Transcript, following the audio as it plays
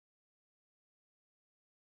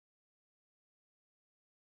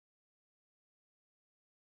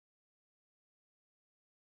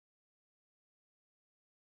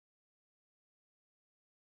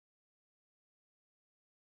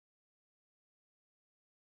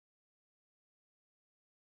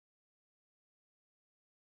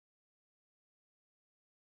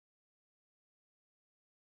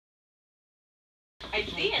I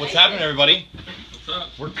see it. What's happening, everybody? What's up?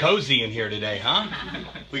 We're cozy in here today, huh?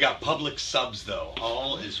 We got public subs, though.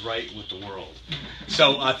 All is right with the world.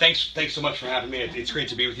 So thanks so much for having me. It's great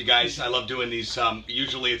to be with you guys. I love doing these.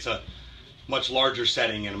 Usually it's a much larger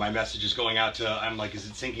setting, and my message is going out to, I'm like, is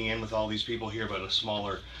it sinking in with all these people here? But a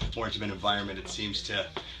smaller, more intimate environment, it seems to,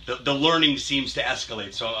 the learning seems to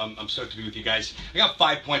escalate. So I'm stoked to be with you guys. I got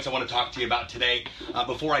 5 points I want to talk to you about today.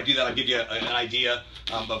 Before I do that, I'll give you an idea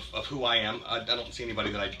of who I am. I don't see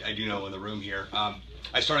anybody that I do know in the room here.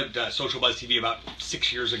 I started Social Buzz TV about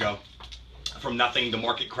 6 years ago. From nothing, the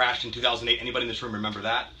market crashed in 2008. Anybody in this room remember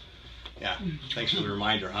that? Yeah, thanks for the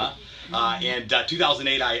reminder, huh? And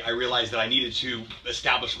 2008, I realized that I needed to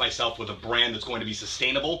establish myself with a brand that's going to be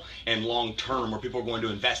sustainable and long-term, where people are going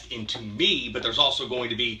to invest into me, but there's also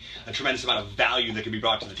going to be a tremendous amount of value that can be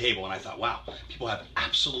brought to the table. And I thought, wow, people have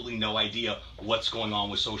absolutely no idea what's going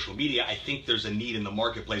on with social media. I think there's a need in the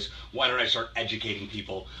marketplace. Why don't I start educating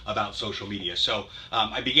people about social media? So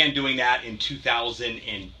I began doing that in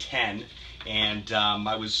 2010. And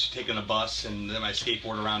I was taking a bus and then I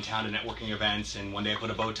skateboard around town to networking events, and one day I put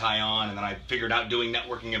a bow tie on, and then I figured out doing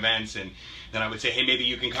networking events, and then I would say, hey, maybe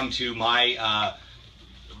you can come to my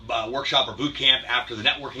workshop or boot camp after the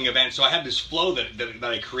networking event. So I had this flow that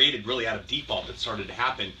I created really out of default that started to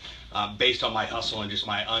happen based on my hustle and just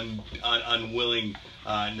my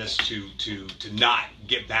unwillingness to not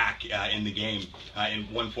get back in the game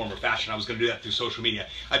in one form or fashion. I was going to do that through social media.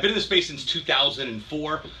 I've been in this space since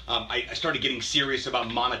 2004. I started getting serious about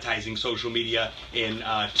monetizing social media in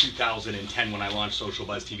 2010 when I launched Social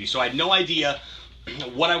Buzz TV. So I had no idea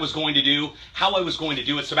what I was going to do, how I was going to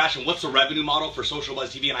do it. Sebastian, what's the revenue model for Social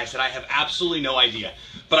Buzz TV? And I said, I have absolutely no idea.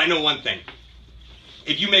 But I know one thing.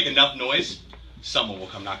 If you make enough noise, someone will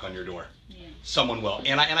come knock on your door. Yeah. Someone will.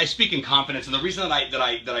 And I speak in confidence. And the reason that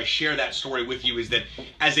I share that story with you is that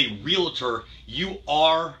as a realtor, you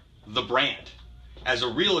are the brand. As a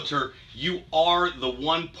realtor, you are the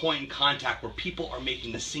one point in contact where people are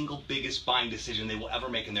making the single biggest buying decision they will ever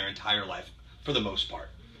make in their entire life, for the most part.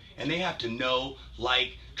 And they have to know,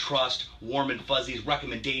 like, trust, warm and fuzzies,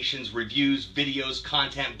 recommendations, reviews, videos,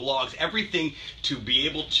 content, blogs, everything to be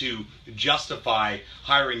able to justify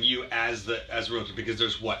hiring you as a realtor, because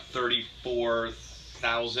there's what,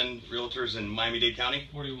 34,000 realtors in Miami-Dade County?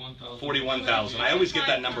 41,000. 41,000. I always get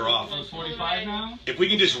that number off. So it's 45 now? If we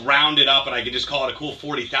can just round it up and I can just call it a cool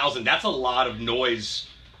 40,000, that's a lot of noise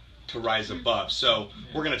to rise above. So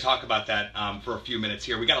we're going to talk about that for a few minutes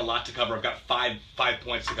here. We got a lot to cover. I've got five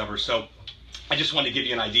points to cover. So I just wanted to give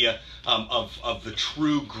you an idea of the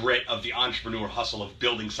true grit of the entrepreneur hustle of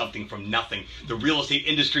building something from nothing. The real estate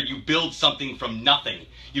industry, you build something from nothing.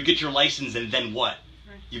 You get your license, and then what?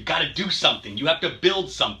 You've got to do something. You have to build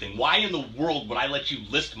something. Why in the world would I let you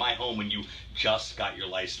list my home when you just got your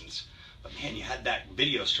license? But man, you had that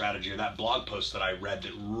video strategy or that blog post that I read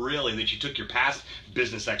that you took your past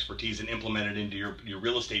business expertise and implemented into your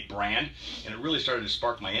real estate brand, and it really started to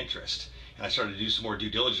spark my interest. And I started to do some more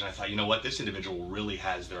due diligence. And I thought, you know what, this individual really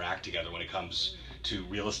has their act together when it comes to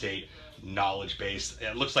real estate knowledge base.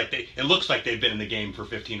 It looks like they've been in the game for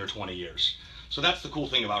 15 or 20 years. So that's the cool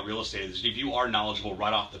thing about real estate, is if you are knowledgeable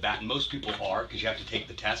right off the bat, and most people are, because you have to take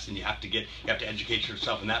the test and you have to educate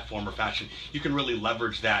yourself in that form or fashion, you can really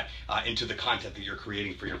leverage that into the content that you're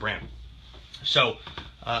creating for your brand. So,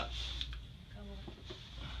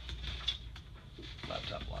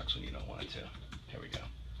 laptop locks when you don't want it to. Here we go.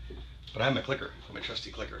 But I have my clicker, my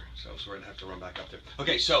trusty clicker, so we're going to have to run back up there.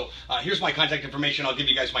 Okay, so here's my contact information. I'll give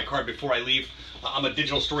you guys my card before I leave. I'm a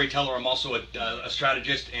digital storyteller. I'm also a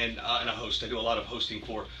strategist and a host. I do a lot of hosting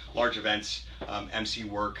for large events, MC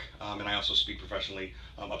work, and I also speak professionally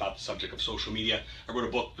about the subject of social media. I wrote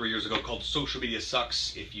a book 3 years ago called Social Media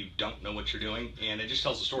Sucks If You Don't Know What You're Doing, and it just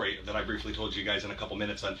tells the story that I briefly told you guys in a couple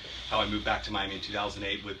minutes on how I moved back to Miami in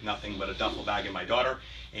 2008 with nothing but a duffel bag and my daughter,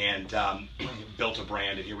 and built a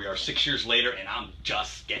brand, and here we are 6 years later, and I'm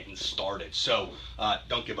just getting started. So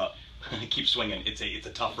don't give up. Keep swinging. It's a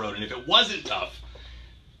tough road, and if it wasn't tough,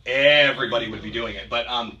 everybody would be doing it. But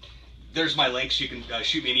there's my links. You can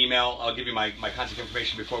shoot me an email. I'll give you my contact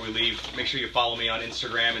information before we leave. Make sure you follow me on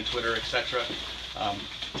Instagram and Twitter, etc.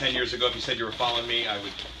 10 years ago, if you said you were following me, I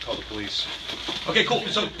would call the police. Okay, cool.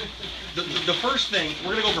 So the first thing,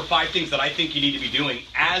 we're going to go over 5 things that I think you need to be doing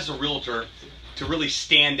as a realtor to really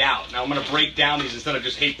stand out. Now I'm going to break down these instead of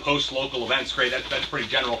just, hey, post local events. Great, that's pretty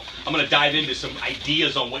general. I'm going to dive into some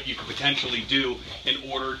ideas on what you could potentially do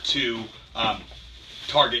in order to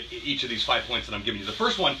target each of these 5 points that I'm giving you. The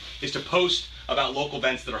first one is to post about local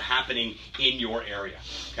events that are happening in your area.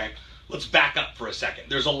 Okay, let's back up for a second.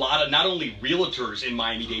 There's a lot of, not only realtors in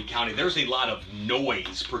Miami-Dade County, there's a lot of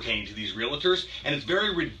noise pertaining to these realtors, and it's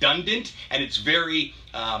very redundant, and it's very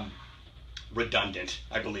redundant,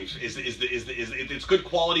 I believe. It's good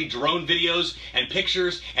quality drone videos and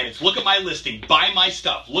pictures, and it's look at my listing, buy my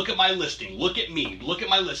stuff, look at my listing, look at me, look at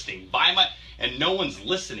my listing, buy my, and no one's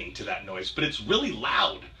listening to that noise, but it's really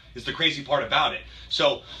loud, is the crazy part about it.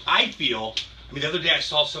 So I feel, I mean, the other day I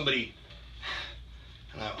saw somebody,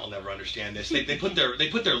 and I'll never understand this. They put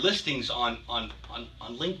their listings on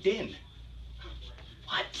LinkedIn.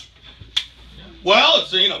 What? Well,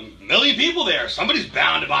 it's, you know, a million people there. Somebody's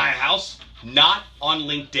bound to buy a house. Not on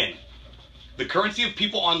LinkedIn. The currency of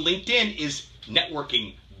people on LinkedIn is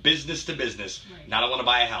networking, business to business. Right. Not I want to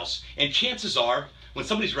buy a house. And chances are, when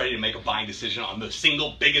somebody's ready to make a buying decision on the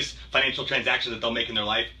single biggest financial transaction that they'll make in their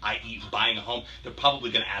life, i.e. buying a home, they're probably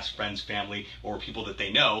going to ask friends, family, or people that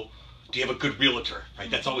they know, do you have a good realtor? Right?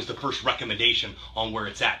 That's always the first recommendation on where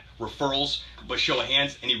it's at. Referrals, but show of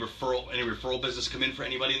hands, any referral business come in for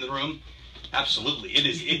anybody in the room? Absolutely.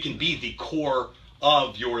 It can be the core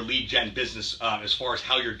of your lead gen business as far as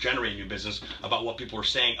how you're generating new business, about what people are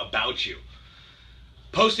saying about you.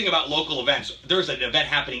 Posting about local events. There's an event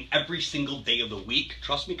happening every single day of the week.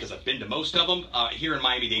 Trust me, because I've been to most of them here in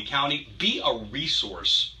Miami-Dade County. Be a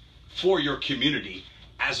resource for your community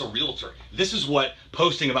as a realtor. This is what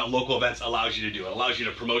posting about local events allows you to do. It allows you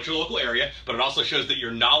to promote your local area, but it also shows that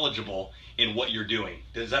you're knowledgeable in what you're doing.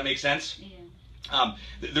 Does that make sense? Yeah.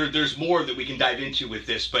 There's more that we can dive into with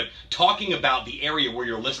this, but talking about the area where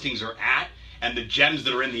your listings are at and the gems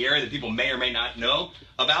that are in the area that people may or may not know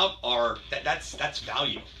about are, that's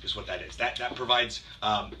value, is what that is. That provides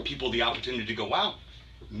people the opportunity to go, wow,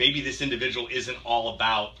 maybe this individual isn't all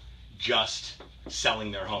about just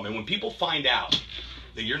selling their home. And when people find out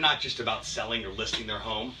that you're not just about selling or listing their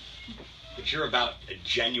home, but you're about a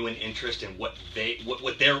genuine interest in what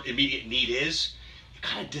their immediate need is, it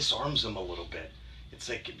kind of disarms them a little bit. It's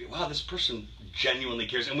like, wow, this person genuinely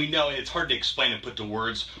cares. And we know it's hard to explain and put to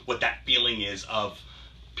words what that feeling is of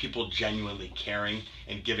people genuinely caring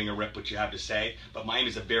and giving a rip what you have to say. But Miami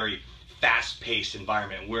is a very fast-paced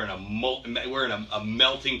environment. We're in a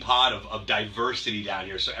melting pot of diversity down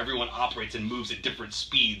here. So everyone operates and moves at different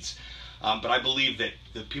speeds. But I believe that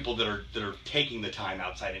the people that are taking the time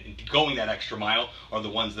outside and going that extra mile are the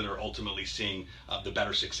ones that are ultimately seeing the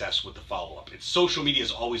better success with the follow-up. Social media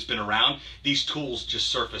has always been around. These tools just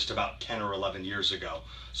surfaced about 10 or 11 years ago.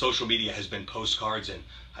 Social media has been postcards and,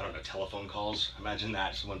 I don't know, telephone calls. Imagine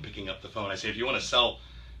that, someone picking up the phone. I say, if you want to sell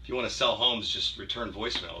homes, just return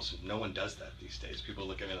voicemails. No one does that these days. People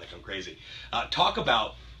look at me like I'm crazy. Talk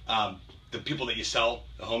about the people that you sell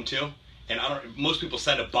the home to. And most people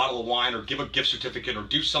send a bottle of wine or give a gift certificate or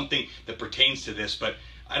do something that pertains to this, but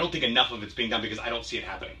I don't think enough of it's being done because I don't see it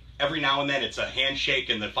happening. Every now and then it's a handshake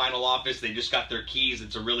in the final office. They just got their keys.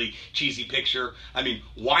 It's a really cheesy picture. I mean,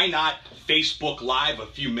 why not Facebook Live a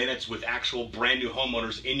few minutes with actual brand new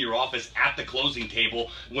homeowners in your office at the closing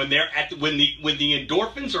table when they're when the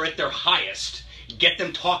endorphins are at their highest? Get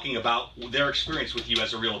them talking about their experience with you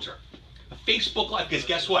as a realtor. A Facebook Live, because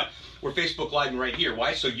guess what? We're Facebook Live right here.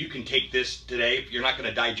 Why? So you can take this today. You're not going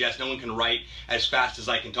to digest. No one can write as fast as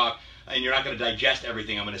I can talk. And you're not going to digest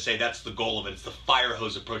everything I'm going to say. That's the goal of it. It's the fire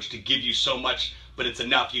hose approach to give you so much, but it's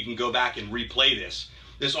enough. You can go back and replay this.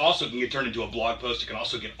 This also can get turned into a blog post. It can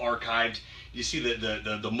also get archived. You see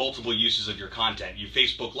the multiple uses of your content. You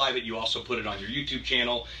Facebook Live it. You also put it on your YouTube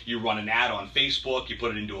channel. You run an ad on Facebook. You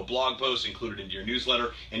put it into a blog post, include it into your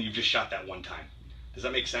newsletter, and you've just shot that one time. Does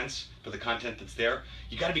that make sense for the content that's there?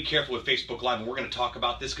 You got to be careful with Facebook Live, and we're going to talk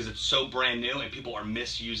about this because it's so brand new and people are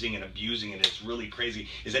misusing and abusing it. It's really crazy.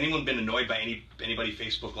 Has anyone been annoyed by anybody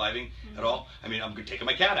Facebook Living at all? I mean, I'm taking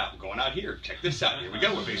my cat out. I'm going out here. Check this out. Here we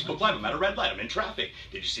go. We're Facebook Live. I'm at a red light. I'm in traffic.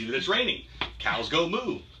 Did you see that it's raining? Cows go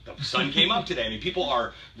moo. The sun came up today. I mean, people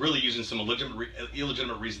are really using some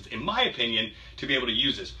illegitimate reasons, in my opinion, to be able to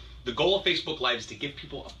use this. The goal of Facebook Live is to give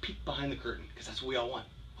people a peek behind the curtain because that's what we all want.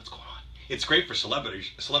 What's going on? It's great for celebrities,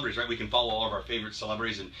 right? We can follow all of our favorite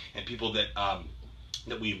celebrities and people that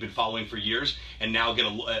that we've been following for years and now get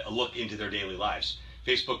a look into their daily lives.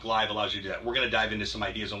 Facebook Live allows you to do that. We're going to dive into some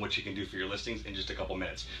ideas on what you can do for your listings in just a couple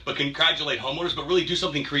minutes. But congratulate homeowners, but really do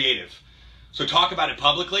something creative. So talk about it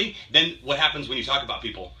publicly. Then what happens when you talk about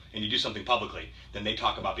people and you do something publicly? Then they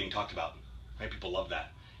talk about being talked about, right? People love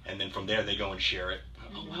that. And then from there, they go and share it.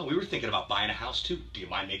 Oh, wow, we were thinking about buying a house too. Do you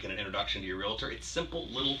mind making an introduction to your realtor? It's simple,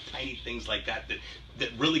 little, tiny things like that that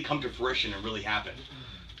really come to fruition and really happen.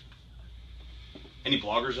 Any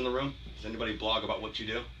bloggers in the room? Does anybody blog about what you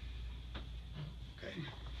do? Okay.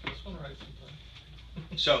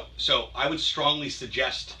 So I would strongly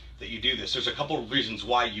suggest that you do this. There's a couple of reasons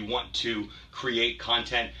why you want to create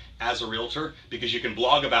content as a realtor, because you can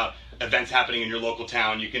blog about events happening in your local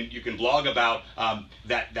town. You can blog about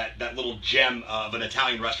that little gem of an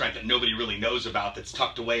Italian restaurant that nobody really knows about, that's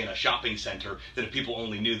tucked away in a shopping center, that if people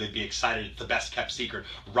only knew, they'd be excited. It's the best kept secret.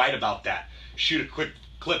 Write about that. Shoot a quick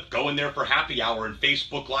clip, go in there for happy hour and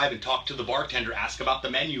Facebook Live and talk to the bartender, ask about the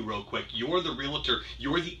menu real quick. You're the realtor,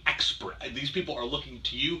 you're the expert. These people are looking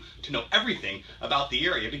to you to know everything about the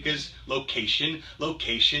area, because location,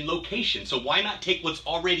 location, location. So why not take what's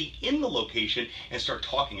already in the location and start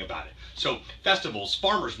talking about it? So festivals,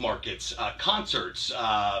 farmers markets, concerts,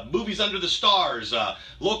 movies under the stars,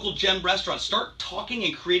 local gem restaurants. Start talking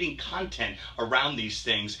and creating content around these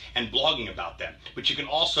things and blogging about them. But you can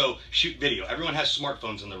also shoot video. Everyone has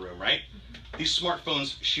smartphones in the room, right? These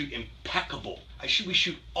smartphones shoot impeccable. We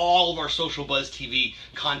shoot all of our Social Buzz TV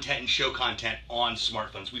content and show content on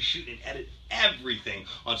smartphones. We shoot and edit everything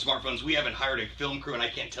on smartphones. We haven't hired a film crew, and I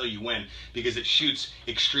can't tell you when, because it shoots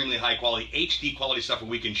extremely high quality, HD quality stuff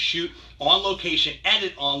where we can shoot on location,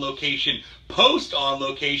 edit on location, post on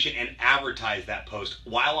location, and advertise that post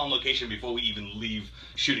while on location before we even leave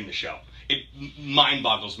shooting the show. It mind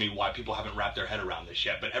boggles me why people haven't wrapped their head around this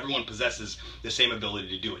yet, but everyone possesses the same ability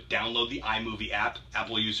to do it. Download the iMovie app.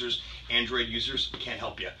 Apple users, Android users, can't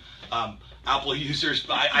help you. Apple users,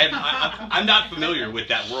 I'm not familiar with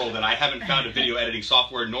that world, and I haven't found a video editing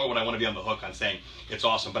software, nor would I want to be on the hook on saying it's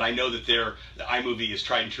awesome. But I know that the iMovie is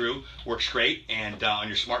tried and true, works great, and on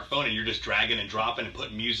your smartphone, and you're just dragging and dropping and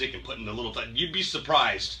putting music and putting the little, you'd be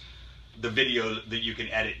surprised the video that you can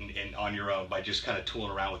edit and on your own by just kind of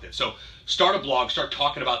tooling around with it. So start a blog, start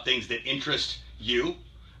talking about things that interest you,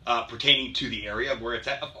 pertaining to the area of where it's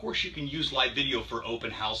at. Of course, you can use live video for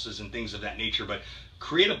open houses and things of that nature, but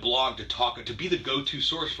create a blog to be the go-to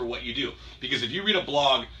source for what you do. Because if you read a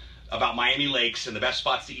blog about Miami Lakes and the best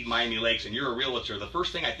spots to eat in Miami Lakes, and you're a realtor, the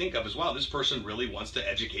first thing I think of is, wow, this person really wants to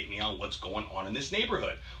educate me on what's going on in this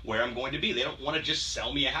neighborhood, where I'm going to be. They don't want to just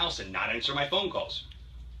sell me a house and not answer my phone calls.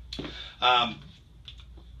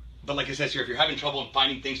 But like I said here, if you're having trouble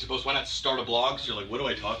finding things to post, why not start a blog? So you're like, what do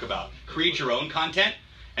I talk about? Create your own content,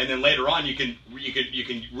 and then later on you can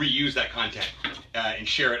reuse that content and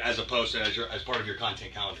share it as a post and as part of your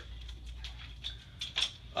content calendar.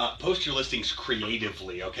 Post your listings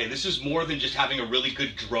creatively, okay? This is more than just having a really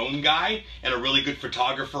good drone guy and a really good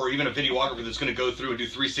photographer or even a videographer that's going to go through and do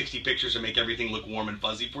 360 pictures and make everything look warm and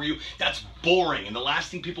fuzzy for you. That's boring, and the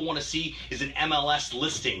last thing people want to see is an MLS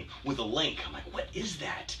listing with a link. I'm like, what is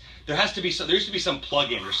that? There used to be some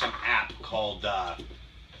plugin or some app called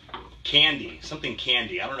something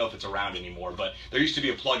Candy. I don't know if it's around anymore, but there used to be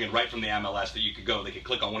a plugin right from the MLS that you could go, they could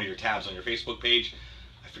click on one of your tabs on your Facebook page.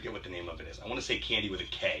 I forget what the name of it is. I want to say Candy with a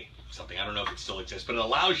K, something. I don't know if it still exists, but it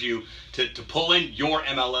allows you to pull in your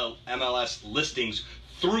MLS listings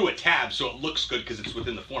through a tab so it looks good because it's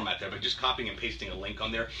within the format there, but just copying and pasting a link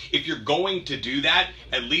on there. If you're going to do that,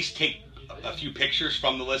 at least take a few pictures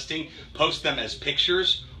from the listing, post them as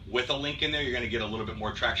pictures with a link in there. You're going to get a little bit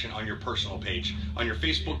more traction on your personal page. On your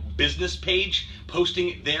Facebook business page, posting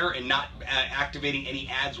it there and not activating any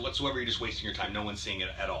ads whatsoever, you're just wasting your time. No one's seeing it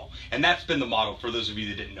at all. And that's been the model for those of you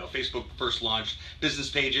that didn't know. Facebook first launched business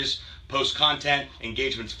pages, post content,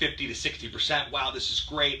 engagement's 50 to 60%. Wow, this is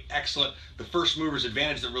great, excellent. The first movers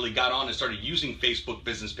advantage that really got on and started using Facebook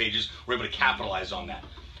business pages were able to capitalize on that.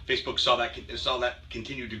 Facebook saw that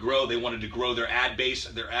continue to grow. They wanted to grow their ad base,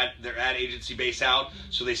 their ad agency base out,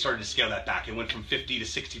 so they started to scale that back. It went from 50 to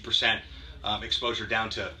 60% exposure down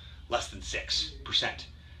to less than 6%.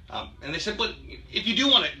 And they said, but if you do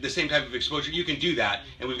want the same type of exposure, you can do that,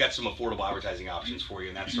 and we've got some affordable advertising options for you,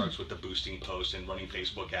 and that starts with the boosting posts and running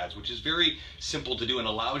Facebook ads, which is very simple to do and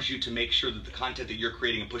allows you to make sure that the content that you're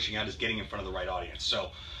creating and pushing out is getting in front of the right audience. So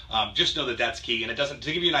just know that that's key. And it doesn't,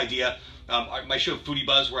 to give you an idea, my show Foodie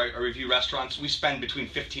Buzz, where I review restaurants, we spend between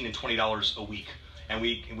 $15 and $20 a week, and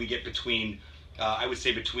we get between, I would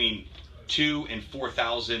say between 2,000 and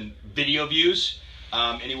 4,000 video views,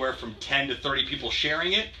 anywhere from 10 to 30 people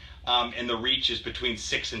sharing it. And the reach is between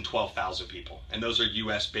 6,000 and 12,000 people. And those are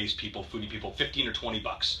US based people, foodie people, 15 or 20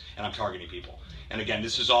 bucks. And I'm targeting people. And again,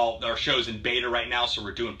 this is all, our show's in beta right now, so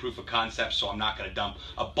we're doing proof of concept, so I'm not gonna dump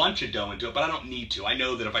a bunch of dough into it, but I don't need to. I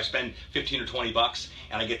know that if I spend 15 or 20 bucks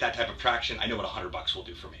and I get that type of traction, I know what 100 bucks will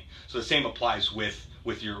do for me. So the same applies with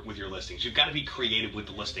your listings. You've gotta be creative with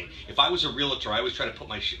the listing. If I was a realtor, I always try to put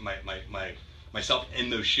myself in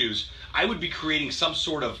those shoes. I would be creating some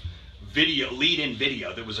sort of video, lead-in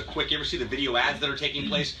video that was a quick, you ever see the video ads that are taking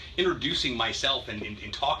place? Introducing myself and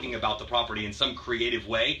talking about the property in some creative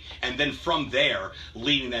way, and then from there,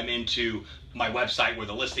 leading them into my website where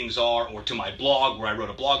the listings are, or to my blog where I wrote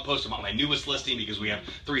a blog post about my newest listing because we have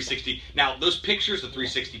 360. Now, those pictures, the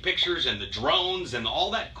 360 pictures and the drones and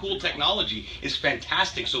all that cool technology is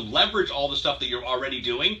fantastic. So leverage all the stuff that you're already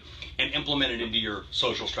doing and implement it into your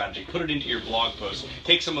social strategy. Put it into your blog post.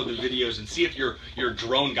 Take some of the videos and see if your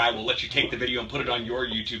drone guy will let you take the video and put it on your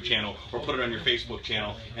YouTube channel or put it on your Facebook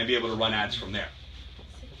channel and be able to run ads from there.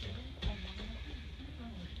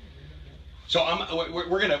 So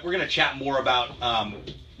we're gonna chat more about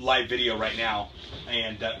live video right now,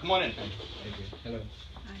 and come on in. Hello.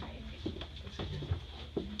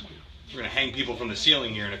 We're gonna hang people from the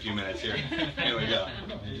ceiling here in a few minutes. Here we go.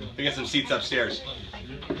 We got some seats upstairs.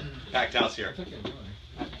 Packed house here.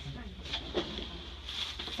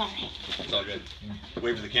 Sorry. It's all good.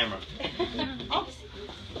 Wave to the camera. Oops.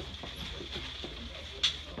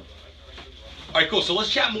 All right, cool. So let's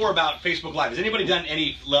chat more about Facebook Live. Has anybody done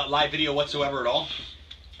any live video whatsoever at all?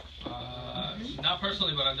 Not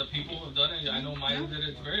personally, but the people who have done it. I know Maya did it.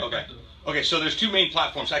 It's very effective. Okay, so there's two main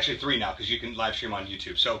platforms, actually three now, because you can live stream on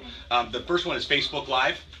YouTube. So the first one is Facebook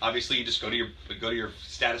Live. Obviously, you just go to your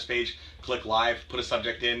status page, click live, put a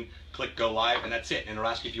subject in, click go live, and that's it. And it'll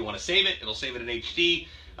ask you if you want to save it. It'll save it in HD.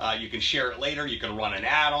 You can share it later. You can run an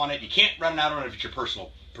ad on it. You can't run an ad on it if it's your personal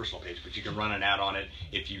page, but you can run an ad on it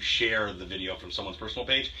if you share the video from someone's personal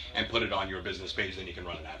page and put it on your business page. Then you can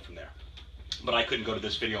run an ad from there. But I couldn't go to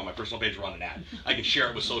this video on my personal page and run an ad. I can share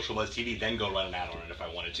it with Social Buzz TV, then go run an ad on it if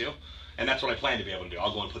I wanted to. And that's what I plan to be able to do.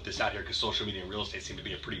 I'll go and put this out here because social media and real estate seem to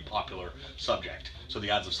be a pretty popular subject. So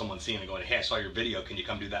the odds of someone seeing and going, hey, I saw your video, can you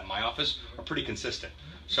come do that in my office, are pretty consistent.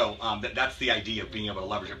 So that's the idea of being able to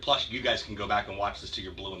leverage it. Plus, you guys can go back and watch this till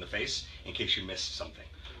you're blue in the face in case you missed something,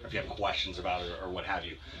 or if you have questions about it or what have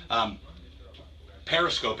you.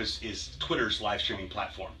 Periscope is Twitter's live streaming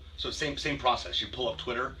platform. So same process. You pull up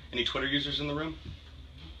Twitter. Any Twitter users in the room?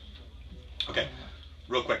 Okay,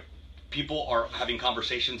 real quick. People are having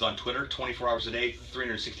conversations on Twitter 24 hours a day,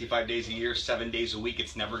 365 days a year, 7 days a week.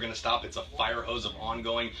 It's never going to stop. It's a fire hose of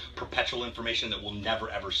ongoing, perpetual information that will never,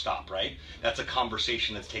 ever stop, right? That's a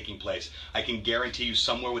conversation that's taking place. I can guarantee you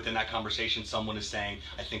somewhere within that conversation, someone is saying,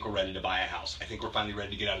 I think we're ready to buy a house. I think we're finally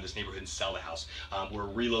ready to get out of this neighborhood and sell the house. We're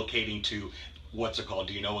relocating to, what's it called?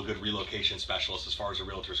 Do you know a good relocation specialist as far as a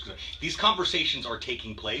realtor is concerned? These conversations are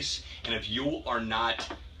taking place, and if you are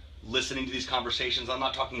not listening to these conversations, I'm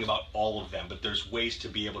not talking about all of them, but there's ways to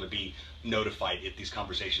be able to be notified if these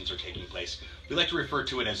conversations are taking place. We like to refer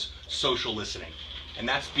to it as social listening, and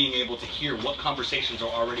that's being able to hear what conversations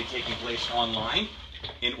are already taking place online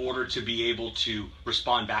in order to be able to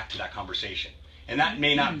respond back to that conversation. And that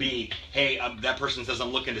may not be, hey, that person says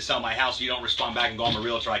I'm looking to sell my house, so you don't respond back and go, I'm a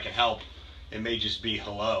realtor, I can help. It may just be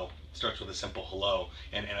hello. It starts with a simple hello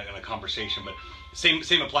and a conversation. But same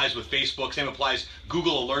applies with Facebook. Same applies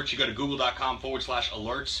Google Alerts. You go to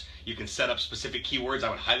google.com/alerts. You can set up specific keywords. I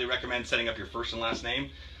would highly recommend setting up your first and last name.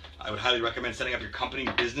 I would highly recommend setting up your company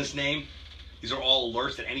business name. These are all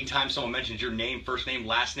alerts that anytime someone mentions your name, first name,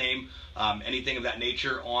 last name, anything of that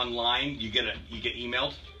nature online, you get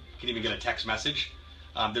emailed. You can even get a text message.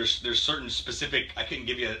 There's certain specific, I couldn't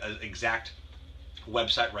give you an exact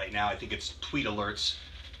website right now. I think it's Tweet Alerts,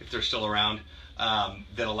 if they're still around,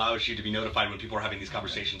 that allows you to be notified when people are having these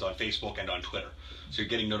conversations on Facebook and on Twitter. So you're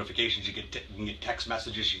getting notifications, you can get text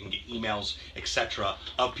messages, you can get emails, etc.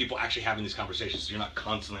 of people actually having these conversations. So you're not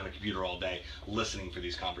constantly on a computer all day listening for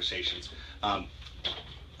these conversations.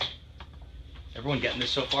 Everyone getting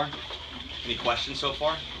this so far? Any questions so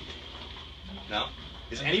far? No?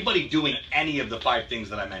 Is anybody doing any of the 5 things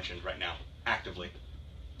that I mentioned right now, actively?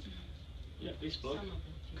 Yeah, Facebook.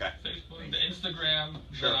 Okay. Facebook, the Instagram.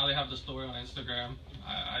 Sure. Now they have the story on Instagram.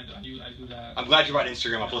 I do that. I'm glad you brought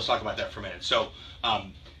Instagram up. Let's talk about that for a minute. So,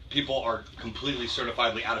 people are completely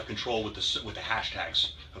certifiably out of control with the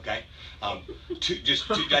hashtags. Okay.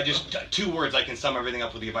 Just 2 words. I can sum everything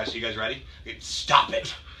up with the advice. Are you guys ready? Stop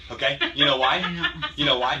it. Okay. You know why? You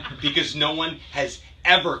know why? Because no one has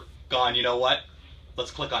ever gone, you know what? Let's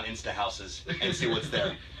click on Insta houses and see what's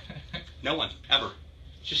there. No one ever.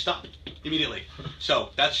 Just stop immediately.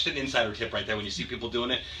 So that's just an insider tip right there. When you see people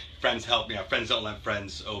doing it, friends help. Friends don't let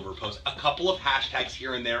friends overpost. A couple of hashtags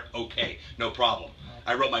here and there, okay, no problem.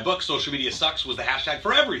 I wrote my book, Social Media Sucks, was the hashtag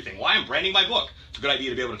for everything. Why? I'm branding my book. It's a good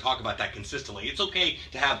idea to be able to talk about that consistently. It's okay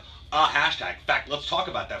to have a hashtag. In fact, let's talk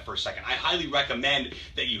about that for a second. I highly recommend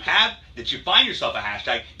that you find yourself a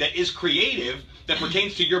hashtag that is creative, that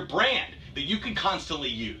pertains to your brand. that you can constantly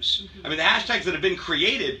use. I mean, the hashtags that have been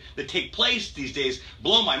created that take place these days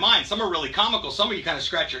blow my mind. Some are really comical. Some of you kind of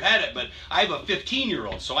scratch your head at, but I have a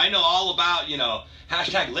 15-year-old, so I know all about,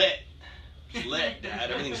 hashtag lit. It's lit,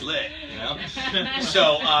 Dad. Everything's lit,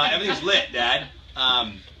 So everything's lit, Dad.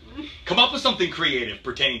 Come up with something creative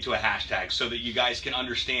pertaining to a hashtag so that you guys can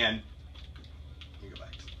understand. Let me go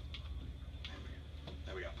back.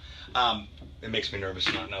 There we go. It makes me nervous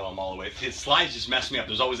to not know I'm all the way. His slides just mess me up.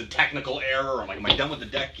 There's always a technical error. I'm like, am I done with the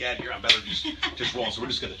deck yet? Here, I better just roll. So we're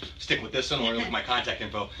just going to stick with this one. We're going to look at my contact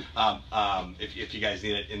info if you guys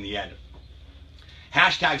need it in the end.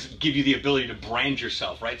 Hashtags give you the ability to brand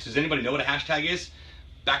yourself, right? So does anybody know what a hashtag is?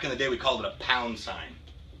 Back in the day, we called it a pound sign,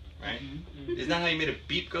 right? Mm-hmm. Isn't that how you made a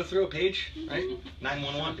beep go through a page, right?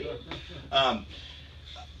 911 beep.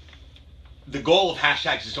 The goal of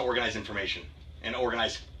hashtags is to organize information and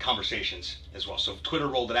organize conversations as well. So Twitter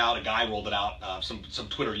rolled it out, a guy rolled it out, some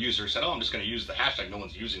Twitter user said, I'm just going to use the hashtag, no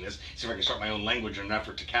one's using this, see if I can start my own language in an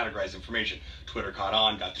effort to categorize information. Twitter caught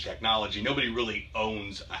on, got the technology. Nobody really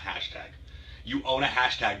owns a hashtag. You own a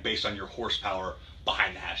hashtag based on your horsepower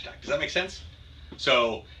behind the hashtag. Does that make sense?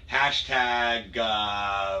 So hashtag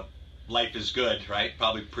life is good, right?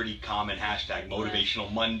 Probably pretty common hashtag.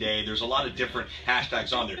 Motivational Monday. There's a lot of different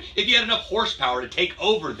hashtags on there. If you had enough horsepower to take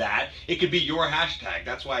over that, it could be your hashtag.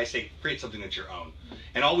 That's why I say create something that's your own.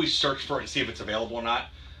 And always search for it and see if it's available or not.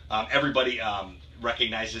 Everybody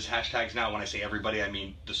recognizes hashtags now. When I say everybody, I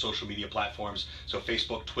mean the social media platforms. So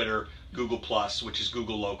Facebook, Twitter, Google Plus, which is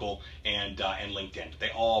Google Local, and LinkedIn. They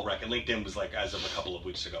all LinkedIn was like as of a couple of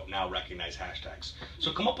weeks ago. Now recognize hashtags.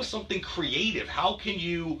 So come up with something creative. How can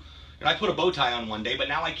you? And I put a bow tie on one day, but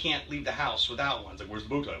now I can't leave the house without one. It's like, where's the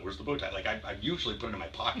bow tie? Where's the bow tie? Like I usually put it in my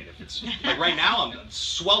pocket. If it's like right now, I'm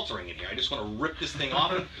sweltering in here. I just want to rip this thing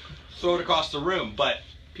off and throw it across the room. But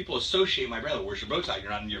people associate my brother. Where's your bow tie?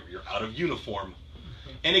 You're out of uniform.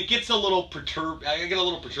 And it gets a little perturbed. I get a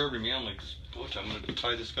little perturbed in me. I'm like, I'm going to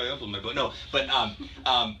tie this guy up with my bow. No, but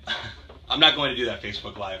I'm not going to do that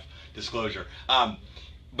Facebook Live disclosure.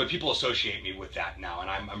 But people associate me with that now, and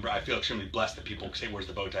I feel extremely blessed that people say, "Where's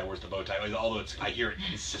the bow tie? Where's the bow tie?" Although I hear it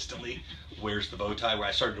consistently. Where's the bow tie? Where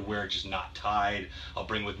I started to wear it just not tied. I'll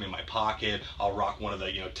bring it with me in my pocket. I'll rock one of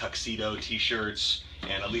the tuxedo T-shirts,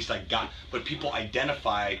 and at least I got. But people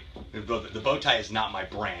identify the bow tie is not my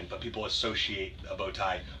brand, but people associate a bow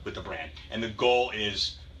tie with the brand. And the goal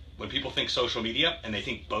is when people think social media and they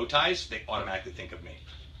think bow ties, they automatically think of me.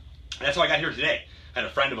 And that's how I got here today. I had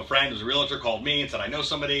a friend of a friend who's a realtor called me and said, I know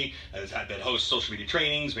somebody that hosts social media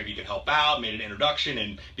trainings, maybe you could help out, made an introduction,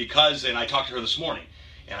 and I talked to her this morning,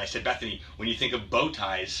 and I said, Bethany, when you think of bow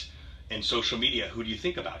ties and social media, who do you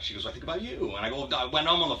think about? She goes, I think about you. And I go, well,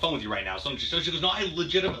 no, I'm on the phone with you right now. So she goes, no, I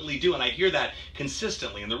legitimately do, and I hear that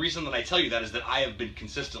consistently, and the reason that I tell you that is that I have been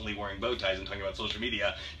consistently wearing bow ties and talking about social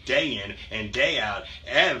media day in and day out,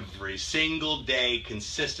 every single day,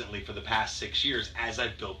 consistently for the past 6 years as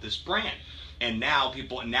I've built this brand. And now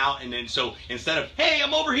so instead of, hey,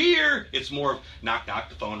 I'm over here, it's more of knock, knock,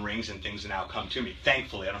 the phone rings and things now come to me.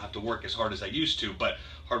 Thankfully, I don't have to work as hard as I used to, but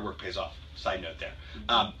hard work pays off. Side note there.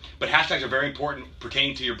 But hashtags are very important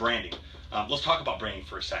pertaining to your branding. Let's talk about branding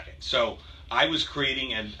for a second. So I was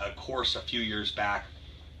creating a course a few years back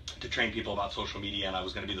to train people about social media, and I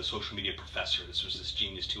was going to be the social media professor. This was this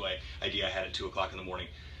genius idea I had at 2 o'clock in the morning.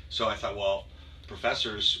 So I thought, well,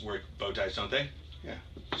 professors wear bow ties, don't they? Yeah,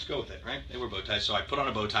 just go with it, right? They wear bow ties. So I put on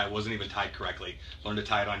a bow tie. It wasn't even tied correctly. Learned to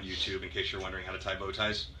tie it on YouTube, in case you're wondering how to tie bow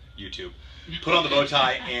ties. YouTube. Put on the bow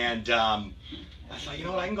tie, and I thought, you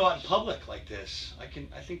know what? I can go out in public like this. I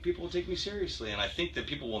think people will take me seriously, and I think that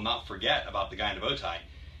people will not forget about the guy in the bow tie.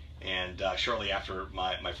 And shortly after,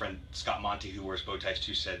 my friend Scott Monty, who wears bow ties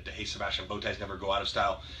too, said, hey, Sebastian, bow ties never go out of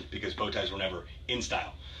style because bow ties were never in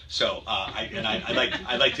style. So I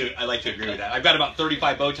like to agree with that. I've got about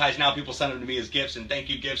 35 bow ties now. People send them to me as gifts and thank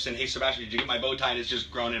you gifts. And hey, Sebastian, did you get my bow tie? And it's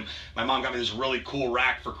just grown. And my mom got me this really cool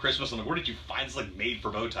rack for Christmas. I'm like, where did you find this? Like made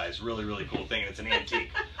for bow ties. Really, really cool thing. And it's an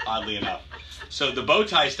antique, oddly enough. So the bow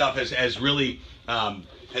tie stuff has really.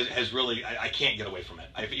 I can't get away from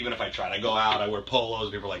it. Even if I tried, I go out, I wear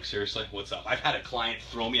polos, people are like, seriously, what's up? I've had a client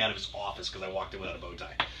throw me out of his office because I walked in without a bow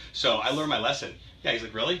tie. So I learned my lesson. Yeah, he's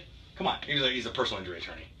like, really? Come on. He's a personal injury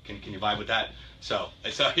attorney. Can you vibe with that? So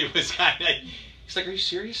he was kind of, he's like, are you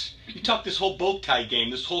serious? You talk this whole bow tie game,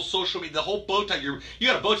 this whole social media, the whole bow tie, you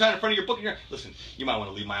got a bow tie in front of your book, and listen, you might want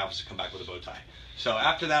to leave my office and come back with a bow tie. So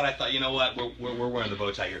after that, I thought, you know what, we're wearing the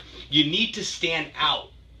bow tie here. You need to stand out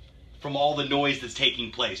from all the noise that's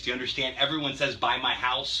taking place. Do you understand? Everyone says buy my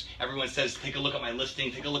house. Everyone says take a look at my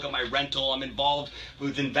listing, take a look at my rental. I'm involved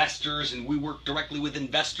with investors, and we work directly with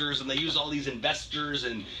investors, and they use all these investors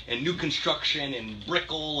and new construction and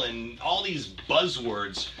Brickle and all these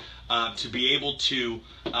buzzwords to be able to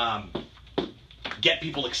get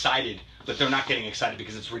people excited, but they're not getting excited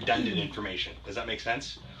because it's redundant information. Does that make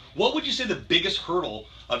sense? What would you say the biggest hurdle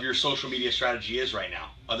of your social media strategy is right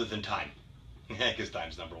now, other than time? Because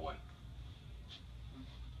time's number one.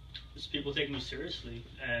 It's people taking you seriously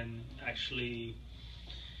and actually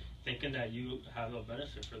thinking that you have a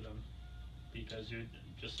benefit for them, because you're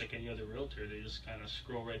just like any other realtor. They just kind of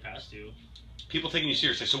scroll right past you. People taking you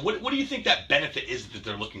seriously. So what do you think that benefit is that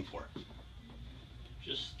they're looking for?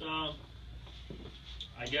 Just,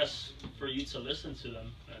 I guess, for you to listen to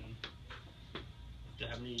them and if they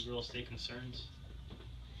have any real estate concerns.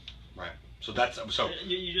 Right. So that's so.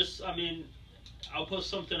 You just, I mean, I'll post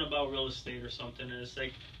something about real estate or something, and it's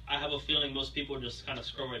like I have a feeling most people just kind of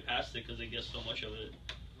scroll right past it because they get so much of it.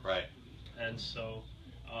 Right. And so,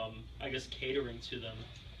 I guess catering to them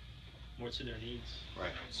more to their needs.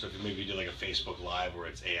 Right. So if you maybe do like a Facebook Live where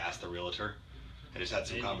it's, hey, ask the realtor, and just had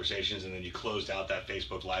some conversations, and then you closed out that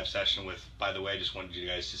Facebook Live session with, by the way, I just wanted you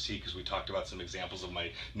guys to see, because we talked about some examples of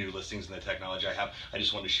my new listings and the technology I have. I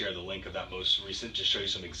just wanted to share the link of that most recent, just show you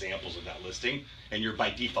some examples of that listing, and you're by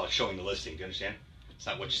default showing the listing. Do you understand? It's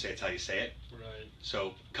not what you say, it's how you say it. Right.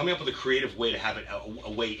 So coming up with a creative way to have it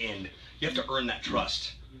a way in, you have to earn that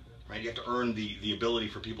trust. Right? You have to earn the ability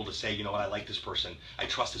for people to say, you know what, I like this person, I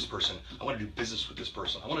trust this person, I want to do business with this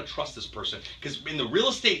person, I want to trust this person. Because in the real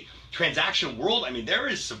estate transaction world, I mean,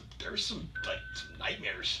 there's some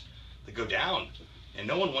nightmares that go down, and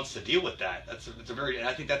no one wants to deal with that. And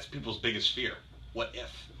I think that's people's biggest fear. What if?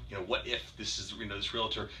 You know, what if this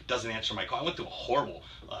realtor doesn't answer my call? I went through a horrible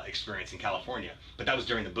experience in California, but that was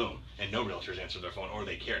during the boom, and no realtors answered their phone or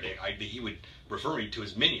they cared. He would refer me to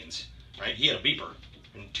his minions, right? He had a beeper.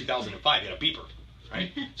 In 2005, he had a beeper,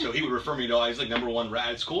 right? So he would refer me to, he's like #1 rat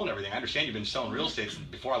at school and everything. I understand you've been selling real estate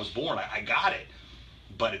before I was born. I got it.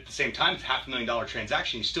 But at the same time, it's $500,000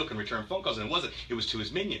 transaction. You still can return phone calls, and it was to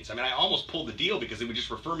his minions. I mean, I almost pulled the deal because they would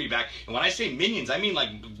just refer me back. And when I say minions, I mean like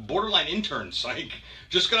borderline interns, like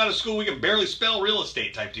just got out of school, we can barely spell real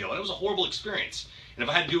estate type deal. And it was a horrible experience. And if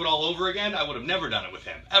I had to do it all over again, I would have never done it with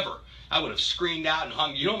him, ever. I would have screened out and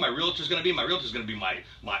hung. You know what my realtor's going to be? My realtor's going to be my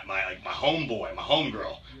homeboy, my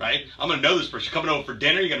homegirl, right? I'm going to know this person. You're coming over for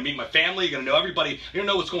dinner. You're going to meet my family. You're going to know everybody. You're going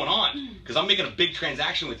to know what's going on because I'm making a big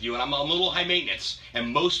transaction with you, and I'm a little high maintenance.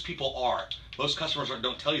 And most people are. Most customers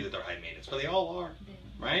don't tell you that they're high maintenance, but they all are,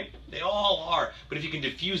 right? They all are. But if you can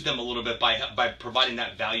diffuse them a little bit by providing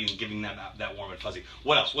that value and giving them that warm and fuzzy.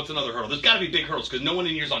 What else? What's another hurdle? There's got to be big hurdles because no one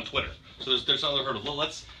in here's on Twitter. So there's other hurdles. Well,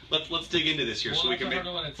 let's dig into this here, well, so we can make.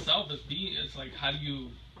 Hurdle in itself is it's like, how do you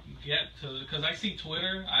get to? Because I see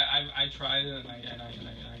Twitter. I tried it and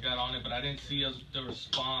I got on it, but I didn't see the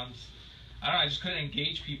response. I don't know. I just couldn't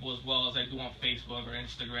engage people as well as I do on Facebook or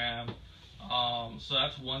Instagram. So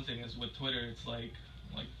that's one thing is with Twitter. It's like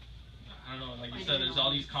I don't know. Like you said, there's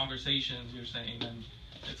all these conversations you're saying, and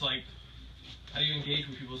it's like, how do you engage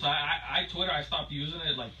with people? So Twitter, I stopped using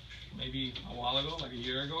it like maybe a while ago, like a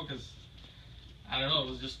year ago, because I don't know, it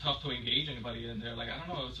was just tough to engage anybody in there. Like, I don't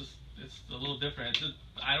know, it's a little different.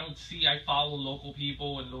 I follow local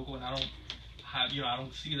people and I don't have, I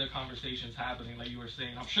don't see the conversations happening like you were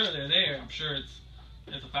saying. I'm sure they're there. I'm sure it's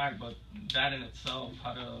a fact, but that in itself,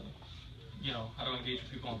 how to engage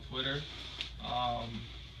with people on Twitter,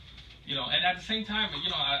 and at the same time,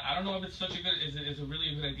 I don't know if it's such a good, is it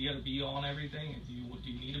really a good idea to be on everything? Do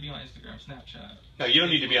you need to be on Instagram, Snapchat? No, you don't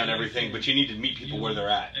need to be on everything, but you need to meet people where they're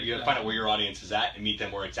at. You got to find out where your audience is at and meet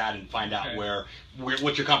them where it's at and find out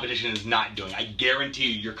what your competition is not doing. I guarantee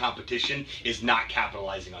you your competition is not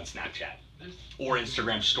capitalizing on Snapchat or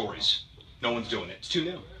Instagram stories. No one's doing it. It's too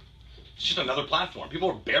new. It's just another platform. People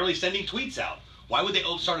are barely sending tweets out. Why would they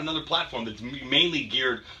start another platform that's mainly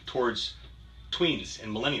geared towards tweens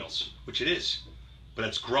and millennials, which it is, but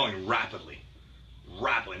it's growing rapidly.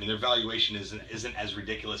 I mean, their valuation isn't as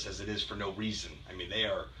ridiculous as it is for no reason. I mean, they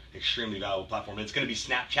are extremely valuable platform. And it's going to be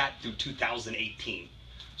Snapchat through 2018.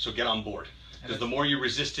 So get on board. Because the more you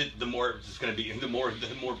resist it, the more it's going to be, the more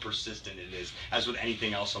persistent it is. As with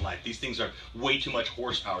anything else in life, these things are way too much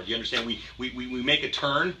horsepower. Do you understand? We make a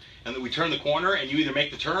turn, and then we turn the corner, and you either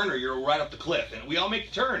make the turn or you're right up the cliff. And we all make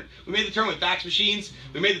the turn. We made the turn with fax machines.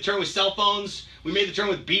 We made the turn with cell phones. We made the turn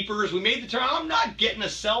with beepers. We made the turn. I'm not getting a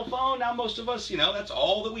cell phone. Now most of us, that's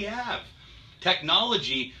all that we have.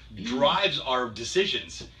 Technology drives our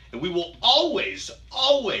decisions, and we will always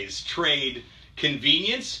trade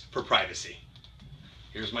convenience for privacy.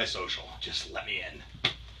 Here's my social. Just let me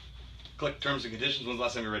in. Click terms and conditions. When's the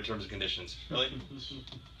last time you read terms and conditions? Really?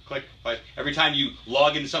 Click. Every time you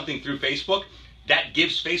log into something through Facebook, that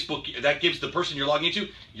gives the person you're logging into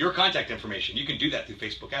your contact information. You can do that through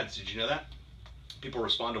Facebook ads. Did you know that? People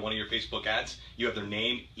respond to one of your Facebook ads. You have their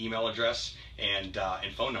name, email address, and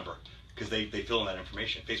phone number because they fill in that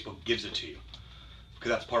information. Facebook gives it to you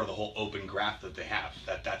because that's part of the whole open graph that they have.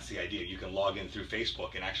 That's the idea. You can log in through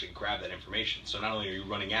Facebook and actually grab that information. So not only are you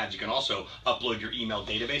running ads, you can also upload your email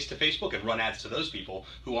database to Facebook and run ads to those people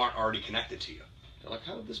who aren't already connected to you. They're like,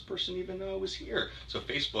 how did this person even know I was here? So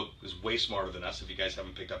Facebook is way smarter than us if you guys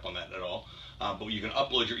haven't picked up on that at all. But you can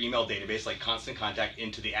upload your email database like Constant Contact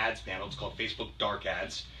into the ads panel. It's called Facebook Dark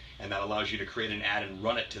Ads. And that allows you to create an ad and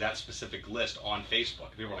run it to that specific list on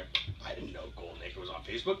Facebook. People are like, I didn't know Golden Acre was on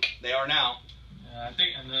Facebook. They are now. Yeah, I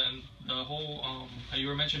think, and then the whole, how you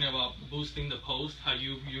were mentioning about boosting the post, how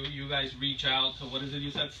you guys reach out to, what is it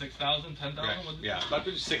you said, 6,000, 10,000? Right. Yeah, about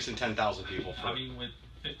 6,000 and 10,000 people. I mean, with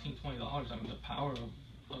 $15, $20, I mean, the power of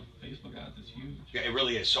Facebook ads is huge. Yeah, it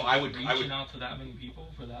really is. So reaching out to that many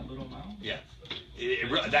people for that little amount. Yeah,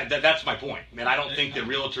 that's my point. Man, I don't think that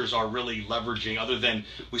realtors are really leveraging, other than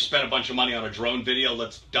we spent a bunch of money on a drone video.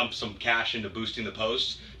 Let's dump some cash into boosting the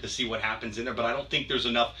posts to see what happens in there. But I don't think there's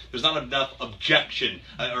not enough objective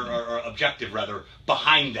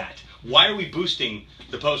behind that. Why are we boosting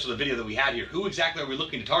the post or the video that we had here? Who exactly are we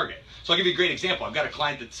looking to target? So I'll give you a great example. I've got a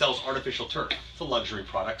client that sells artificial turf. It's a luxury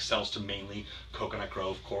product, sells to mainly Coconut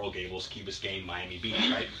Grove, Coral Gables, Key Biscayne, Miami Beach,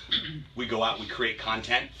 right? We go out, we create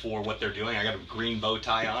content for what they're doing. I got a green bow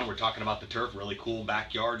tie on. We're talking about the turf, really cool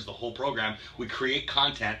backyards, the whole program. We create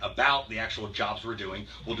content about the actual jobs we're doing.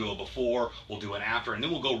 We'll do a before, we'll do an after, and then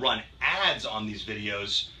we'll go run ads on these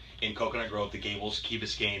videos in Coconut Grove, the Gables, Key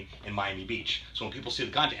Biscayne, and Miami Beach. So when people see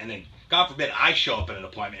the content, and then God forbid I show up at an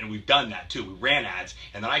appointment, and we've done that too. We ran ads,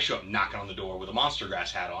 and then I show up knocking on the door with a monster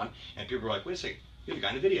grass hat on, and people are like, wait a second, you're the guy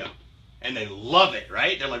in the video. And they love it,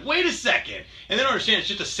 right? They're like, wait a second. And they don't understand it's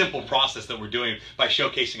just a simple process that we're doing by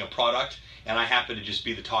showcasing a product, and I happen to just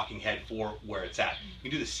be the talking head for where it's at.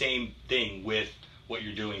 You can do the same thing with what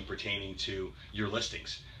you're doing pertaining to your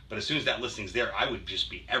listings. But as soon as that listing's there, I would just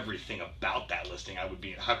be everything about that listing. I would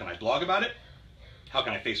be, how can I blog about it? How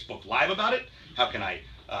can I Facebook Live about it? How can I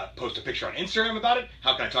post a picture on Instagram about it?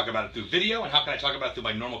 How can I talk about it through video? And how can I talk about it through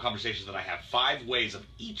my normal conversations that I have? 5 ways of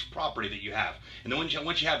each property that you have. And then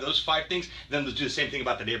once you have those 5 things, then let's do the same thing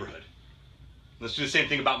about the neighborhood. Let's do the same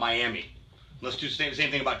thing about Miami. Let's do the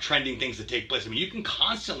same thing about trending things that take place. I mean, you can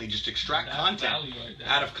constantly just extract content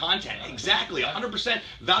out of content. Exactly, 100%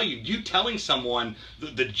 value. You telling someone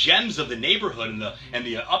the gems of the neighborhood and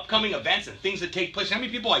the upcoming events and things that take place. How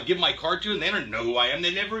many people I give my card to and they don't know who I am?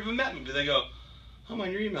 They never even met me, but they go, I'm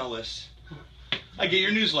on your email list. I get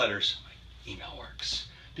your newsletters. Email works.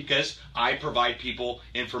 Because I provide people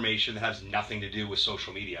information that has nothing to do with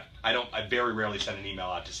social media. I very rarely send an email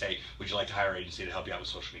out to say, would you like to hire an agency to help you out with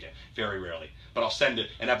social media? Very rarely. But I'll send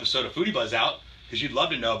an episode of Foodie Buzz out because you'd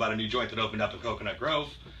love to know about a new joint that opened up in Coconut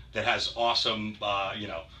Grove that has awesome, I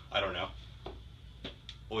don't know,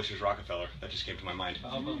 Oysters Rockefeller. That just came to my mind.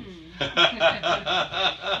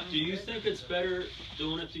 Do you think it's better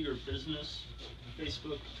doing it through your business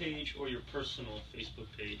Facebook page or your personal Facebook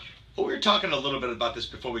page? Well, we were talking a little bit about this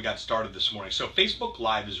before we got started this morning. So Facebook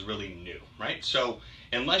Live is really new, right? So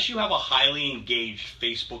unless you have a highly engaged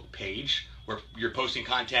Facebook page where you're posting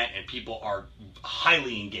content and people are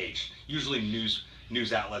highly engaged, usually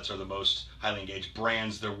news outlets are the most highly engaged,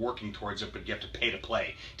 brands, they're working towards it, but you have to pay to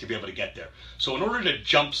play to be able to get there. So in order to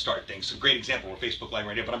jumpstart things, a great example, we're Facebook Live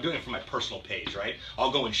right here, but I'm doing it from my personal page, right?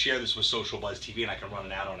 I'll go and share this with Social Buzz TV and I can run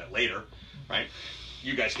an ad on it later, right?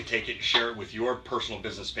 You guys can take it and share it with your personal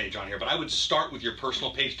business page on here. But I would start with your personal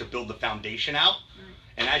page to build the foundation out.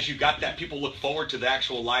 And as you got that, people look forward to the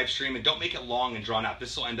actual live stream. And don't make it long and drawn out.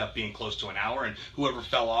 This will end up being close to an hour. And whoever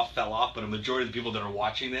fell off, fell off. But a majority of the people that are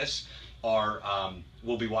watching this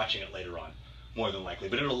will be watching it later on, more than likely.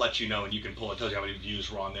 But it'll let you know, and you can pull it. It tells you how many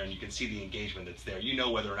views were on there. And you can see the engagement that's there. You know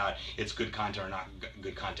whether or not it's good content or not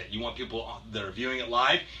good content. You want people that are viewing it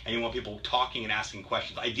live, and you want people talking and asking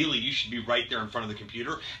questions. Ideally, you should be right there in front of the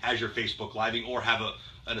computer as you're Facebook Living, or have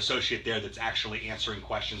an associate there that's actually answering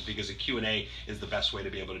questions, because a Q&A is the best way to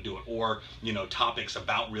be able to do it. Or, topics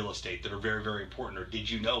about real estate that are very, very important. Or did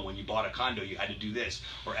you know when you bought a condo you had to do this,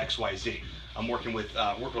 or XYZ. I'm working with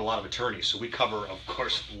a lot of attorneys, so we cover, of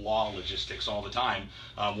course, law logistics all the time.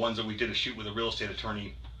 Ones that we did a shoot with a real estate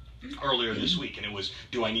attorney earlier this week, and it was,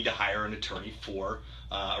 do I need to hire an attorney for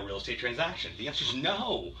a real estate transaction? The answer is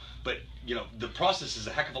no. But the process is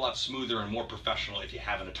a heck of a lot smoother and more professional if you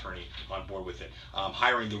have an attorney on board with it.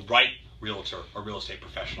 Hiring the right realtor or real estate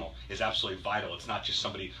professional is absolutely vital. It's not just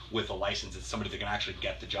somebody with a license, it's somebody that can actually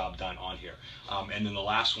get the job done on here. And then the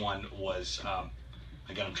last one was,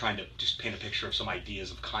 again, I'm trying to just paint a picture of some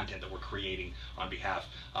ideas of content that we're creating on behalf.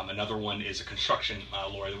 Another one is a construction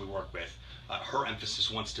lawyer that we work with. Her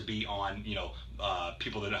emphasis wants to be on,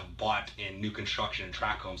 people that have bought in new construction and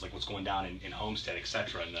tract homes, like what's going down in Homestead,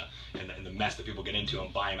 etc., and the mess that people get into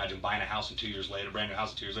and buy. Imagine buying a house and 2 years later, brand new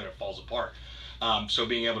house, and 2 years later it falls apart. So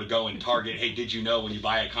being able to go and target, hey, did you know when you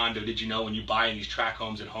buy a condo, did you know when you buy in these tract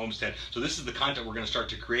homes in Homestead? So this is the content we're going to start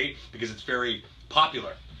to create because it's very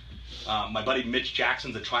popular. My buddy Mitch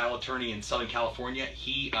Jackson's a trial attorney in Southern California.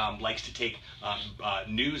 He likes to take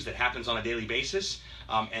news that happens on a daily basis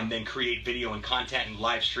and then create video and content and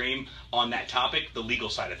live stream on that topic, the legal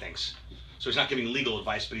side of things. So he's not giving legal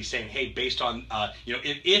advice, but he's saying, hey, based on,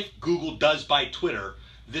 if Google does buy Twitter,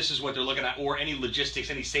 this is what they're looking at, or any logistics,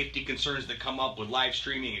 any safety concerns that come up with live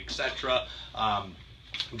streaming, etc.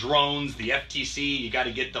 Drones, the FTC, you got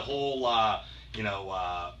to get the whole,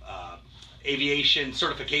 aviation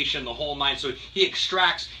certification, the whole nine. So he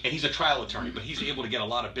extracts, and he's a trial attorney, but he's able to get a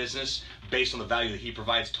lot of business based on the value that he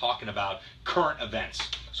provides talking about current events.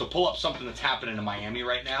 So pull up something that's happening in Miami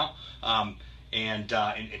right now, and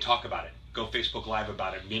talk about it. Go Facebook Live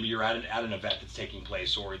about it. Maybe you're at an event that's taking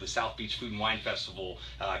place, or the South Beach Food and Wine Festival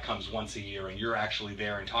comes once a year, and you're actually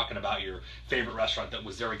there and talking about your favorite restaurant that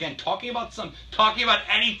was there. Again, talking about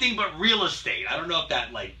anything but real estate. I don't know if that,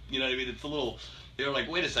 it's a little. They're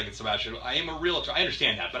like, wait a second, Sebastian, I am a realtor. I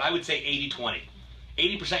understand that, but I would say 80-20.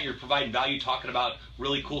 80% you're providing value, talking about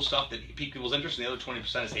really cool stuff that pique people's interest, and the other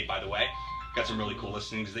 20% is, hey, by the way, got some really cool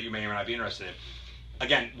listings that you may or may not be interested in.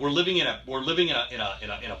 Again, we're living in a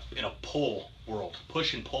pull world,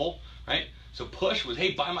 push and pull, right? So push was,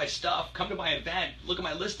 hey, buy my stuff, come to my event, look at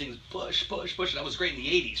my listings, push, push, push. That was great in the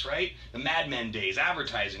 80s, right? The Mad Men days,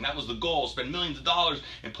 advertising, that was the goal. Spend millions of dollars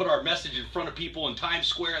and put our message in front of people in Times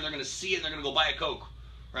Square, and they're going to see it, and they're going to go buy a Coke,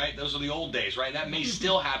 right? Those are the old days, right? That may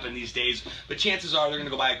still happen these days, but chances are they're going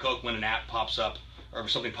to go buy a Coke when an app pops up or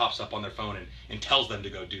something pops up on their phone and tells them to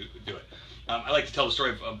go do it. I like to tell the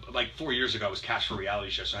story of like 4 years ago, I was cast for a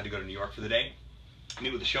reality show, so I had to go to New York for the day,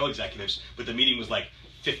 meet with the show executives, but the meeting was like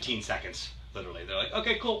 15 seconds. Literally, they're like,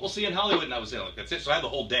 okay, cool, we'll see you in Hollywood, and I was in, like, that's it. So I had the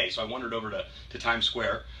whole day. So I wandered over to Times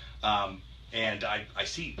Square, and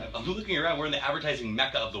I'm looking around. We're in the advertising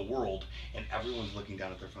mecca of the world, and everyone's looking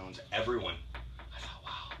down at their phones. Everyone. I thought,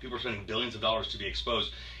 wow, people are spending billions of dollars to be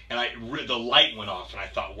exposed, and the light went off, and I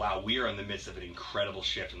thought, wow, we are in the midst of an incredible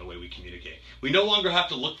shift in the way we communicate. We no longer have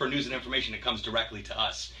to look for news and information that comes directly to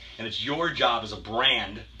us, and it's your job as a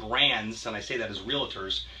brands, and I say that as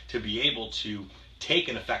realtors, to be able to take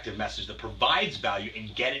an effective message that provides value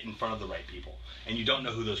and get it in front of the right people. And you don't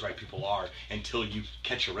know who those right people are until you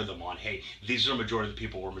catch a rhythm on, hey, these are the majority of the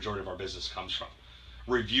people where majority of our business comes from.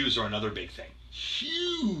 Reviews are another big thing.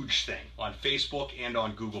 Huge thing on Facebook and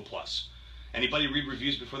on Google+. Anybody read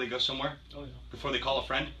reviews before they go somewhere? Oh, yeah. Before they call a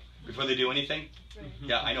friend? Before they do anything? Right.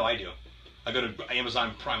 Yeah, I know I do. I go to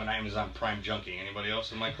Amazon Prime and Amazon Prime junkie. Anybody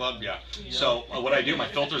else in my club? Yeah. So what I do, my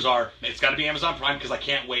filters are, it's got to be Amazon Prime because I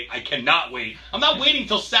can't wait. I cannot wait. I'm not waiting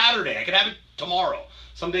till Saturday. I can have it tomorrow.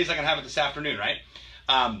 Some days I can have it this afternoon, right?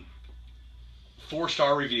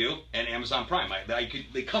 4-star review and Amazon Prime.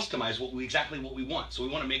 They customize exactly what we want. So we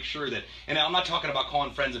want to make sure that, and I'm not talking about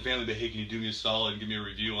calling friends and family, but hey, can you do me a solid and give me a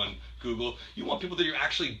review on Google? You want people that you're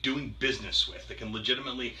actually doing business with that can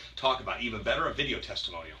legitimately talk about, even better, a video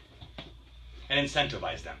testimonial. And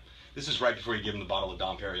incentivize them. This is right before you give them the bottle of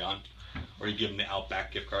Dom Perignon, or you give them the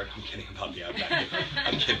Outback gift card. I'm kidding about the Outback gift card.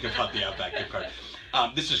 I'm kidding about the Outback gift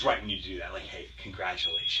card. This is right when you do that. Like, hey,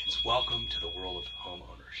 congratulations. Welcome to the world of home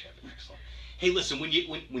ownership. Excellent. Hey, listen, when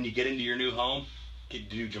you get into your new home, do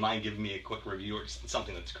you mind giving me a quick review or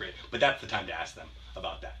something that's creative? But that's the time to ask them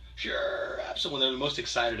about that. Sure, absolutely. They're the most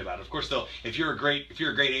excited about it. Of course, if you're a great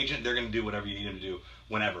agent, they're going to do whatever you need them to do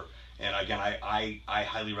whenever. And again, I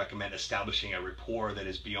highly recommend establishing a rapport that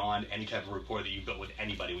is beyond any type of rapport that you built with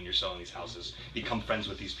anybody when you're selling these houses. Become friends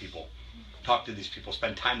with these people. Talk to these people.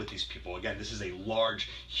 Spend time with these people. Again, this is a large,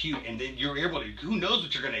 huge, and then you're able to, who knows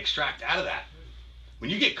what you're going to extract out of that. When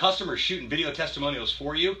you get customers shooting video testimonials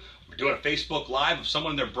for you, or doing a Facebook Live of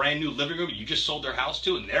someone in their brand new living room you just sold their house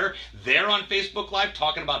to, and they're on Facebook Live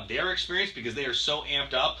talking about their experience because they are so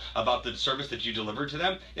amped up about the service that you delivered to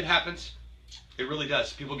them, it happens. It really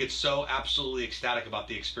does. People get so absolutely ecstatic about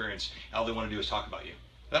the experience. All they want to do is talk about you.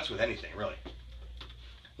 That's with anything, really.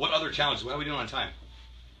 What other challenges? What are we doing on time?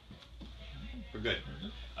 We're good.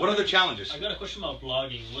 What other challenges? I got a question about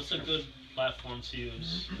blogging. What's a good platform to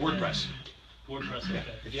use? WordPress. WordPress, okay.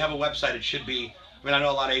 If you have a website, it should be I mean, I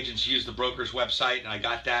know a lot of agents use the broker's website, and I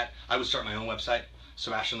got that. I would start my own website,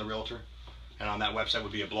 Sebastian the Realtor. And on that website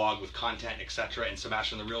would be a blog with content, etc. And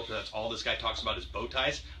Sebastian the Realtor, that's all this guy talks about is bow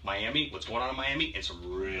ties, Miami, what's going on in Miami, and some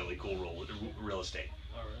really cool real estate.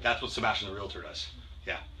 All right. That's what Sebastian the Realtor does.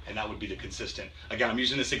 Yeah, and that would be the consistent. Again, I'm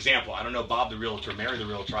using this example. I don't know Bob the Realtor, Mary the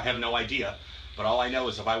Realtor. I have no idea. But all I know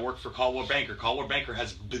is if I work for Caldwell Banker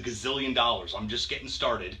has a gazillion dollars. I'm just getting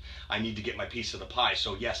started. I need to get my piece of the pie.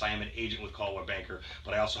 So yes, I am an agent with Caldwell Banker,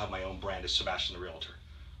 but I also have my own brand as Sebastian the Realtor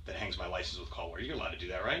that hangs my license with Caldwell. You're allowed to do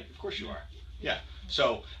that, right? Of course you are. Yeah.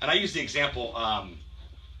 So, and I use the example,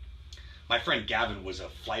 my friend Gavin was a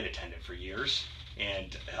flight attendant for years,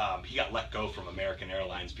 and he got let go from American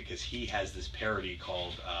Airlines because he has this parody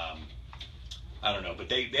called, I don't know, but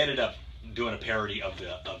they ended up doing a parody of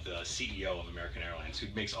the CEO of American Airlines, who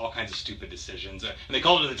makes all kinds of stupid decisions, and they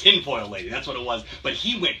called her the tinfoil lady. That's what it was. But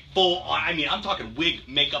he went full on. I mean, I'm talking wig,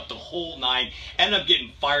 makeup, the whole nine. Ended up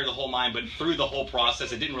getting fired the whole nine, but through the whole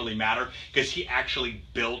process, it didn't really matter because he actually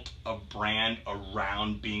built a brand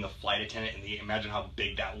around being a flight attendant. And imagine how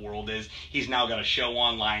big that world is. He's now got a show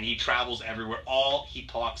online. He travels everywhere. All he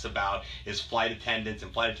talks about is flight attendants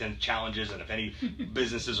and flight attendant challenges, and if any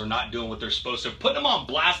businesses are not doing what they're supposed to, putting them on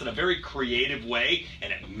blast in a very creative way,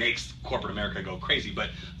 and it makes corporate America go crazy. But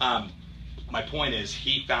my point is,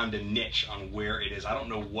 he found a niche on where it is. I don't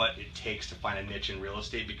know what it takes to find a niche in real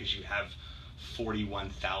estate because you have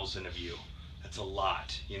 41,000 of you. That's a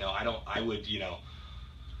lot. You know, I would, you know,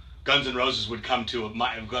 Guns N' Roses would come to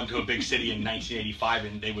a big city in 1985,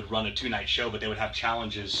 and they would run a 2-night show, but they would have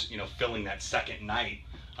challenges, you know, filling that second night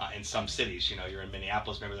in some cities. You know, you're in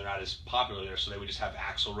Minneapolis, maybe they're not as popular there, so they would just have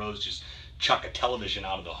Axl Rose just chuck a television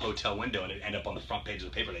out of the hotel window and it'd end up on the front page of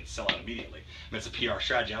the paper. They'd sell out immediately. I mean, it's a PR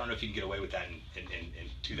strategy. I don't know if you can get away with that in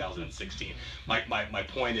 2016. My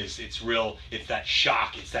point is, it's real. It's that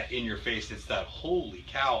shock. It's that in your face. It's that, holy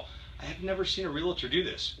cow, I have never seen a realtor do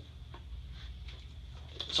this.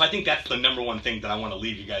 So I think that's the number one thing that I want to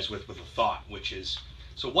leave you guys with a thought, which is,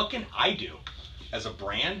 so what can I do as a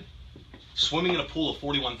brand swimming in a pool of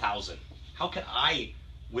 41,000? How can I,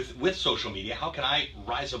 with social media, how can I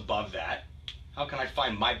rise above that? How can I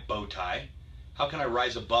find my bow tie? How can I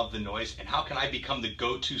rise above the noise? And how can I become the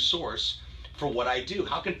go-to source for what I do?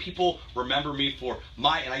 How can people remember me for and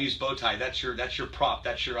I use bow tie, that's your prop,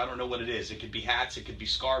 that's your, I don't know what it is. It could be hats, it could be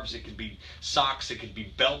scarves, it could be socks, it could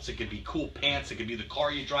be belts, it could be cool pants, it could be the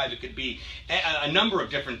car you drive, it could be a number of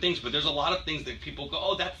different things, but there's a lot of things that people go,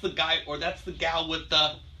 oh, that's the guy or that's the gal with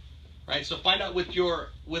the, right? So find out what is your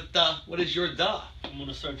the. I'm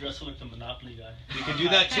gonna start dressing like the Monopoly guy. You can do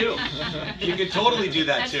that too. You can totally do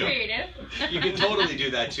that That's too. creative. You can totally do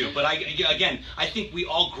that too. But I think we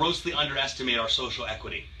all grossly underestimate our social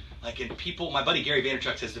equity. Like in people, my buddy Gary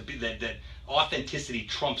Vaynerchuk says that authenticity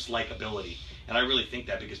trumps likability, and I really think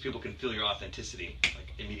that because people can feel your authenticity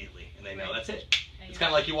like immediately, and they know that's it. It's kind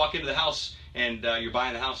of like you walk into the house and you're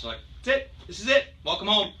buying the house, and like, that's it. This is it. Welcome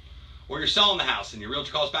home. Or you're selling the house and your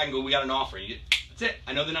realtor calls back and goes, we got an offer. And that's it.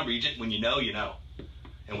 I know the number. When you know, you know.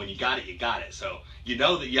 And when you got it, you got it. So you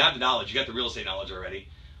know that you have the knowledge. You got the real estate knowledge already.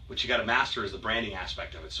 What you got to master is the branding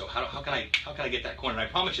aspect of it. So how can I get that corner? And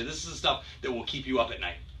I promise you, this is the stuff that will keep you up at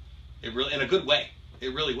night. It really, in a good way.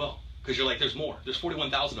 It really will. Because you're like, there's more. There's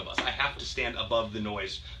 41,000 of us. I have to stand above the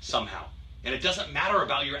noise somehow. And it doesn't matter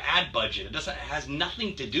about your ad budget. It has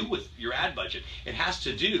nothing to do with your ad budget. It has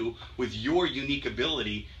to do with your unique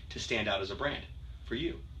ability to stand out as a brand for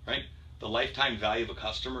you, right? The lifetime value of a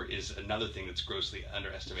customer is another thing that's grossly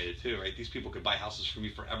underestimated too, right? These people could buy houses from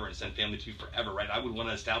you forever and send family to you forever, right? I would want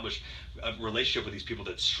to establish a relationship with these people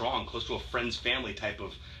that's strong, close to a friend's family type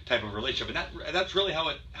of relationship, and that's really how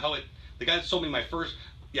it. The guy that sold me my first.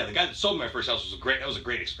 Yeah, the guy that sold me my first house was a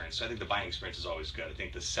great experience. So I think the buying experience is always good. I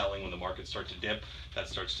think the selling when the market starts to dip, that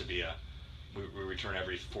starts to be we return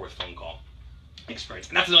every fourth phone call experience.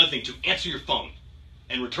 And that's another thing, to answer your phone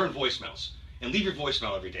and return voicemails and leave your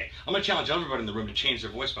voicemail every day. I'm going to challenge everybody in the room to change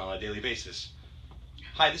their voicemail on a daily basis.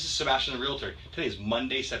 Hi, this is Sebastian the Realtor. Today is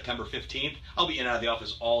Monday, September 15th. I'll be in and out of the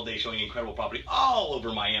office all day showing you incredible property all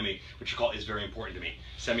over Miami, which your call is very important to me.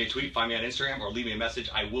 Send me a tweet, find me on Instagram, or leave me a message.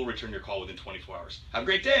 I will return your call within 24 hours. Have a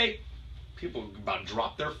great day. People about to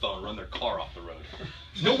drop their phone, run their car off the road.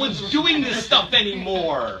 No one's doing this stuff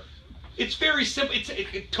anymore. It's very simple.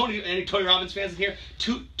 Any Tony Robbins fans in here?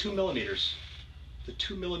 2 millimeters. The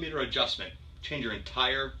 2 millimeter adjustment. Change your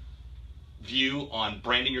entire view on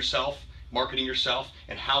branding yourself, marketing yourself,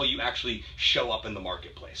 and how you actually show up in the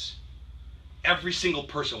marketplace. Every single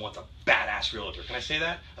person wants a badass realtor. Can I say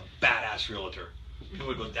that? A badass realtor. People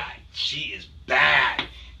would go, she is bad.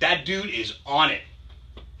 That dude is on it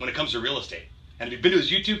when it comes to real estate. And if you've been to his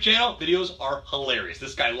YouTube channel, videos are hilarious.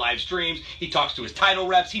 This guy live streams. He talks to his title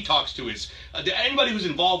reps. He talks to his anybody who's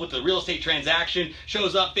involved with the real estate transaction.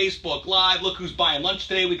 Shows up Facebook Live. Look who's buying lunch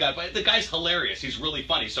today. The guy's hilarious. He's really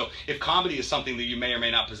funny. So if comedy is something that you may or may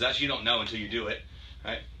not possess, you don't know until you do it,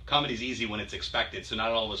 right? Comedy's easy when it's expected, so not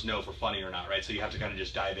all of us know if we're funny or not, right? So you have to kind of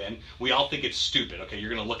just dive in. We all think it's stupid, okay? You're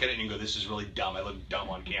going to look at it and go, this is really dumb. I look dumb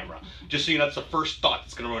on camera. Just so you know, that's the first thought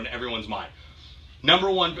that's going to run in everyone's mind.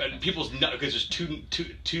 Number one, because there's two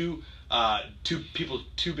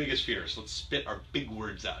biggest fears. Let's spit our big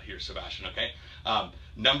words out here, Sebastian, okay?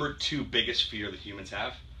 Number 2 biggest fear that humans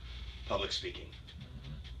have, public speaking.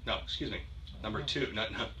 No, excuse me. Number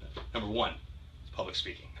 1, public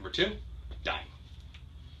speaking. Number 2, dying.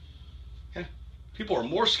 Yeah. People are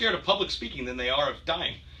more scared of public speaking than they are of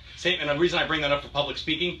dying. And the reason I bring that up for public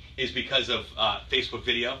speaking is because of Facebook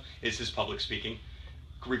video is his public speaking.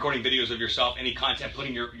 Recording videos of yourself, any content,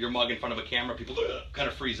 putting your mug in front of a camera, people kind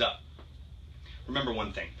of freeze up. Remember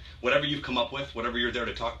one thing, whatever you've come up with, whatever you're there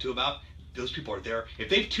to talk to about, those people are there. If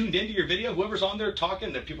they've tuned into your video, whoever's on there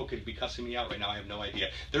talking, that people could be cussing me out right now, I have no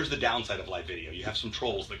idea. There's the downside of live video. You have some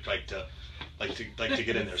trolls that like to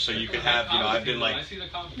get in there. So you could have, I've been like,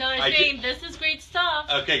 no, I'm saying this is great stuff.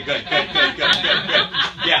 Okay, good.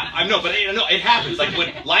 Yeah, I know, but it happens. Like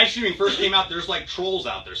when live streaming first came out, there's like trolls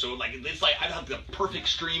out there. So like it's like I'd have the perfect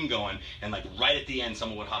stream going, and like right at the end,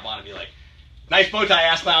 someone would hop on and be like, "Nice bow tie,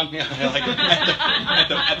 ass clown." Like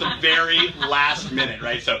at the very last minute,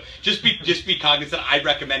 right? So just be cognizant. I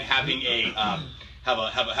recommend having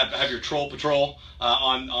have your troll patrol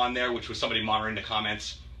on there, which was somebody monitoring the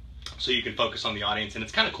comments, so you can focus on the audience. And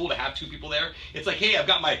it's kind of cool to have 2 people there. It's like, hey, I've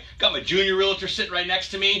got my junior realtor sitting right next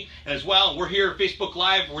to me, and as well, we're here at Facebook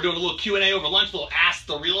Live. We're doing a little Q&A over lunch. A little Ask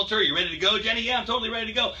the Realtor. You ready to go, Jenny? Yeah, I'm totally ready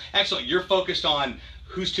to go. Excellent. You're focused on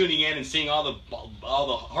who's tuning in and seeing all the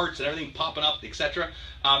hearts and everything popping up, etc.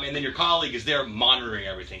 And then your colleague is there monitoring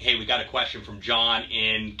everything. Hey, we got a question from John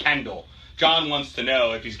in Kendall. John wants to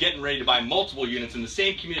know if he's getting ready to buy multiple units in the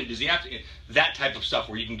same community, does he have to, that type of stuff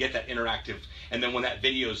where you can get that interactive, and then when that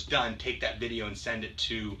video is done, take that video and send it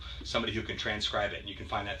to somebody who can transcribe it. And you can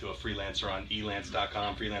find that through a freelancer on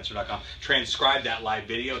elance.com, freelancer.com. Transcribe that live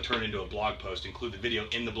video, turn it into a blog post, include the video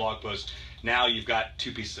in the blog post. Now you've got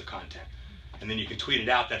 2 pieces of content. And then you can tweet it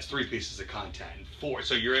out, that's 3 pieces of content, and 4.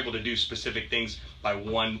 So you're able to do specific things by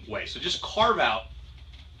one way. So just carve out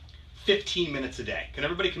 15 minutes a day. Can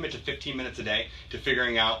everybody commit to 15 minutes a day to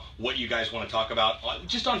figuring out what you guys want to talk about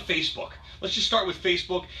just on Facebook? Let's just start with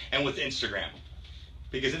Facebook and with Instagram,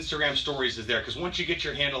 because Instagram Stories is there. Because once you get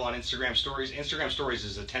your handle on Instagram Stories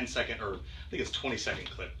is a 10-second, or I think it's 20-second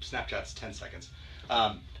clip. Snapchat's 10 seconds.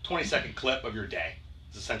 20-second clip of your day,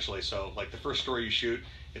 essentially. So like the first story you shoot,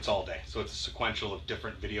 it's all day. So it's a sequential of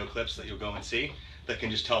different video clips that you'll go and see that can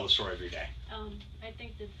just tell the story of your day. I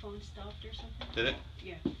think the phone stopped or something. Did it?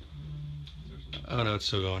 Yeah. Oh no, it's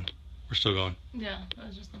still going. We're still going. Yeah, that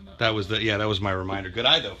was just the moment. That was my reminder. Good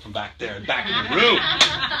eye though, from back there, back in the room.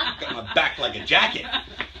 Got my back like a jacket.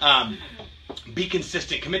 Be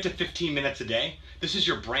consistent. Commit to 15 minutes a day. This is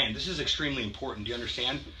your brand. This is extremely important. Do you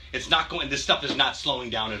understand? It's not going. This stuff is not slowing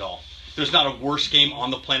down at all. There's not a worse game on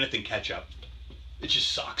the planet than catch up. It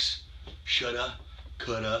just sucks. Shoulda,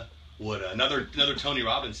 coulda, woulda. Another Tony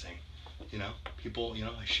Robbins thing. People,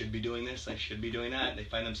 I should be doing this, I should be doing that. They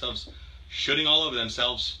find themselves shooting all over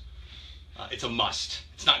themselves. It's a must.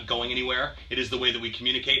 It's not going anywhere. It is the way that we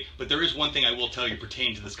communicate. But there is one thing I will tell you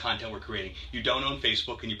pertaining to this content we're creating. You don't own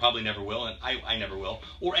Facebook, and you probably never will, and I never will,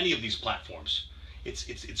 or any of these platforms.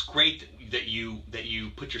 It's great that you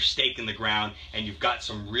put your stake in the ground and you've got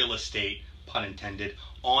some real estate, pun intended,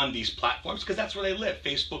 on these platforms, because that's where they live.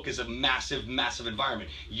 Facebook is a massive, massive environment.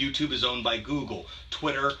 YouTube is owned by Google,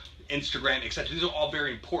 Twitter, Instagram, etc. These are all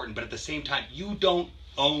very important, but at the same time, you don't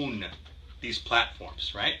own these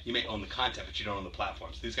platforms, right? You may own the content, but you don't own the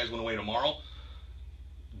platforms. These guys went away tomorrow.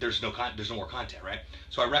 There's no more content, right?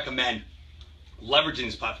 So I recommend leveraging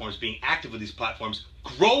these platforms, being active with these platforms,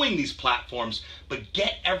 growing these platforms, but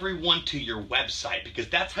get everyone to your website, because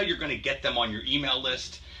that's how you're going to get them on your email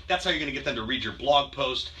list. That's how you're going to get them to read your blog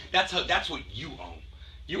post. That's what you own.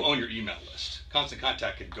 You own your email list. Constant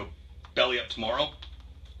Contact could go belly up tomorrow.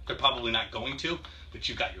 They're probably not going to, but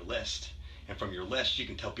you've got your list. And from your list, you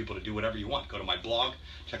can tell people to do whatever you want. Go to my blog,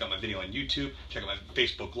 check out my video on YouTube, check out my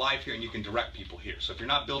Facebook Live here, and you can direct people here. So if you're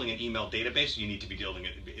not building an email database, you need to be building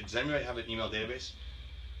it. Does anybody have an email database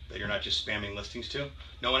that you're not just spamming listings to?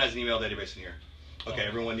 No one has an email database in here. Okay,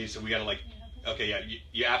 everyone needs to, we gotta okay, yeah,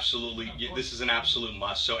 you absolutely, this is an absolute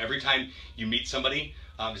must. So every time you meet somebody,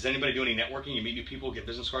 Does anybody do any networking? You meet new people, get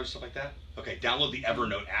business cards, stuff like that? Okay, download the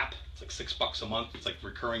Evernote app. It's like $6 a month. It's like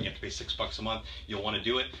recurring. You have to pay $6 a month. You'll want to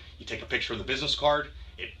do it. You take a picture of the business card.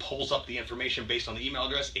 It pulls up the information based on the email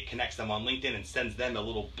address. It connects them on LinkedIn and sends them a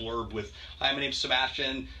little blurb with, "Hi, my name's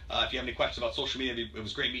Sebastian. If you have any questions about social media, it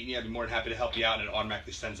was great meeting you. I'd be more than happy to help you out." And it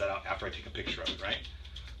automatically sends that out after I take a picture of it, right?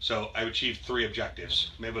 So I've achieved 3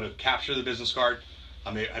 objectives. I'm able to capture the business card.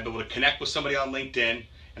 I'm able to connect with somebody on LinkedIn,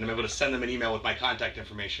 and I'm able to send them an email with my contact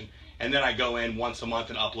information. And then I go in once a month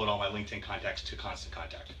and upload all my LinkedIn contacts to Constant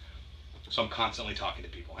Contact. So I'm constantly talking to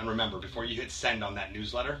people. And remember, before you hit send on that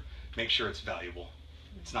newsletter, make sure it's valuable.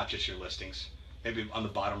 It's not just your listings. Maybe on the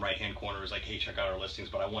bottom right-hand corner is like, "Hey, check out our listings,"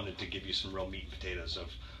 but I wanted to give you some real meat and potatoes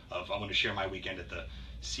of I want to share my weekend at the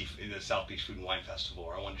South Beach Food and Wine Festival,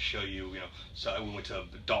 or I wanted to show you, so we went to a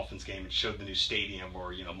Dolphins game and showed the new stadium,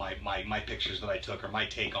 or my pictures that I took, or my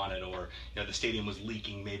take on it, or the stadium was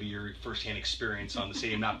leaking, maybe your firsthand experience on the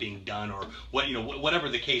stadium not being done, or whatever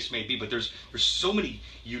the case may be. But there's so many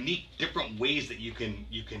unique, different ways that you can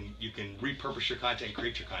repurpose your content and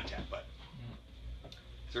create your content. But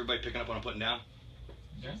is everybody picking up what I'm putting down?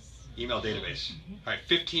 Yes. Email database. All right,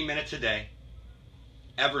 15 minutes a day.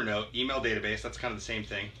 Evernote, email database, that's kind of the same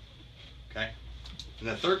thing, okay? And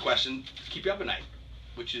the third question, keep you up at night,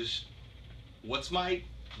 which is, what's my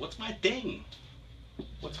thing?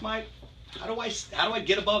 How do I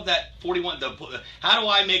get above that 41, how do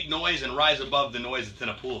I make noise and rise above the noise that's in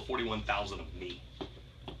a pool of 41,000 of me?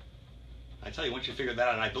 I tell you, once you figure that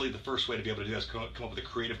out, and I believe the first way to be able to do that is come up with a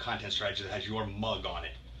creative content strategy that has your mug on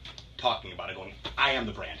it, talking about it, going, "I am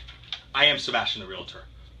the brand. I am Sebastian the Realtor.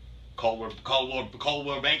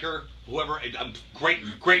 Caldwell Banker, whoever, I'm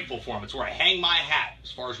grateful for him. It's where I hang my hat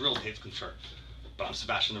as far as real estate is concerned. But I'm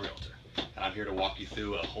Sebastian the Realtor, and I'm here to walk you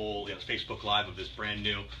through a whole Facebook Live of this brand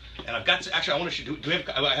new. And I've got to, actually, I want to show.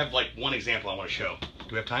 I have like one example I want to show. Do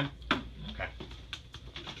we have time? Okay.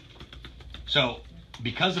 So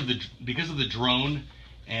because of the drone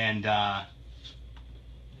and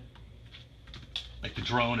like the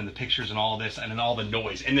drone and the pictures and all of this, and then all the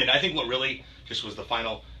noise, and then I think what really just was the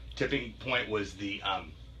final tipping point was the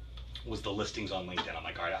listings on LinkedIn. I'm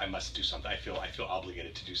like, all right, I must do something. I feel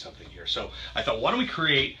obligated to do something here. So I thought, why don't we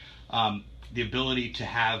create the ability to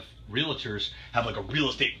have realtors have like a real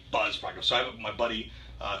estate buzz program. So I have my buddy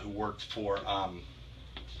who worked for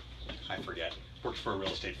worked for a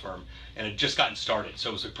real estate firm, and had just gotten started, so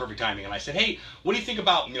it was like perfect timing. And I said, "Hey, what do you think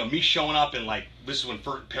about me showing up and like this is when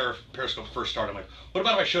Periscope first started? I'm like, what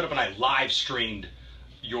about if I showed up and I live streamed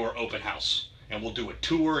your open house? And we'll do a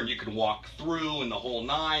tour, and you can walk through and the whole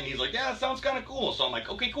 9. He's like, "Yeah, that sounds kind of cool." So I'm like,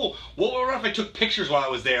 "Okay, cool. Well, what if I took pictures while I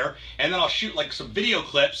was there, and then I'll shoot like some video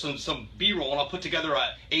clips and some B-roll, and I'll put together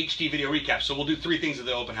a HD video recap." So we'll do 3 things at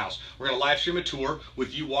the open house. We're gonna live stream a tour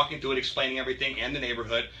with you walking through it, explaining everything and the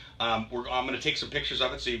neighborhood. I'm gonna take some pictures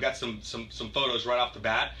of it, so you've got some photos right off the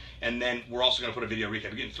bat, and then we're also gonna put a video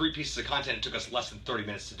recap. We're getting 3 pieces of content. It took us less than 30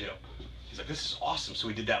 minutes to do. He's like, "This is awesome." So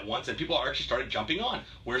we did that once, and people actually started jumping on.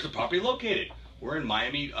 Where's the property located? We're in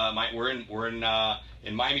Miami. We're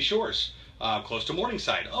in Miami Shores, close to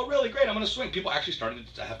Morningside. "Oh, really? Great! I'm going to swing." People actually started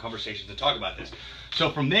to have conversations and talk about this. So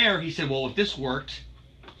from there, he said, "Well, if this worked,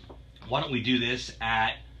 why don't we do this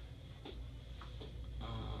at?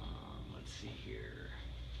 Let's see here.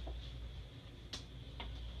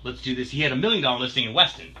 Let's do this." He had $1 million listing in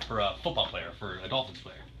Weston for a football player, for a Dolphins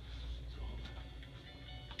player.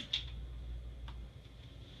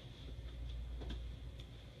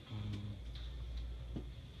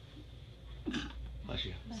 Bless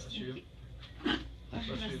you. Bless you. Bless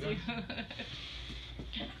you.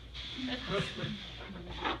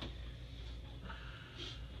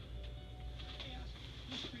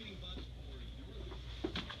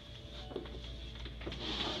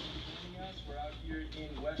 We're out here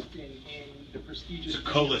in Weston in the prestigious It's a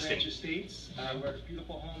co-listing. Ranch Estates. We're at a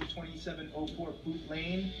beautiful home, 2704 Boot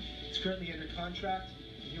Lane. It's currently under contract.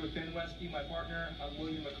 I'm here with Ben Westby, my partner. I'm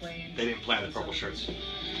William McLean. They didn't plan the purple shirts.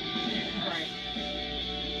 Right.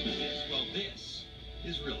 This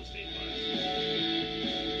is Real Estate Buzz.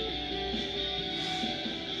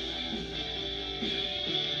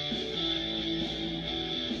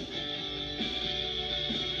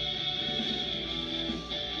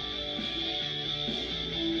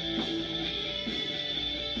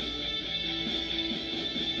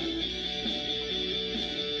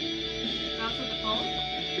 Also the phone?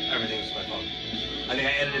 Everything's my phone. I think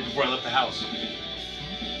I edited before I left the house.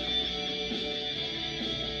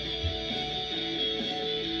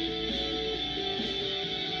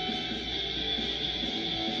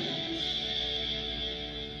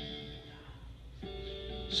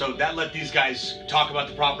 So that let these guys talk about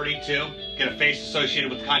the property too, get a face associated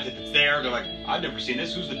with the content that's there. They're like, I've never seen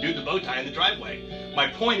this. Who's the dude in the bow tie in the driveway? My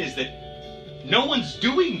point is that no one's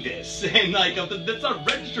doing this, and like that's not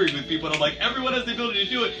registering with people. And I'm like, everyone has the ability to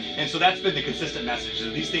do it, and so that's been the consistent message. That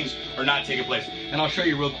these things are not taking place. And I'll show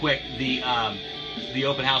you real quick the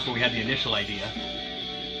open house where we had the initial idea.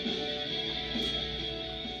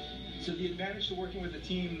 So the advantage to working with a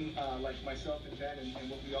team like myself and Ben and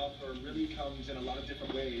what we offer really comes in a lot of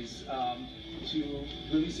different ways. To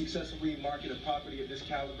really successfully market a property of this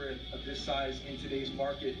caliber, of this size in today's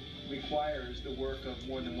market requires the work of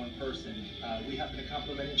more than one person. We happen to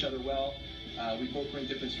complement each other well. We both bring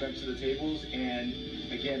different strengths to the tables,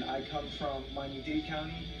 and again, I come from Miami-Dade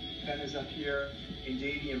County. Ben is up here in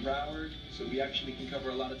Davie and Broward, so we actually can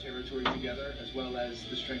cover a lot of territory together, as well as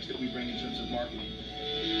the strengths that we bring in terms of marketing.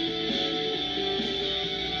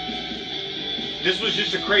 This was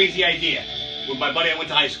just a crazy idea with my buddy I went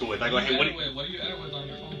to high school with. I go, hey, what do you edit with on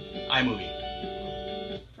your phone?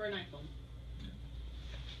 iMovie. For an iPhone.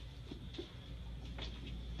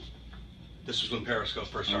 This was when Periscope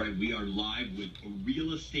first All started. right, we are live with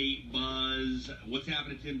Real Estate Buzz. What's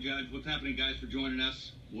happening, Tim Judge? What's happening, guys, for joining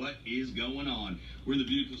us? What is going on? We're in the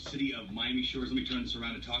beautiful city of Miami Shores. Let me turn this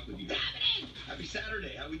around and talk with you. Happy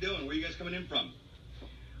Saturday. How we doing? Where are you guys coming in from?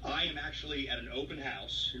 I am actually at an open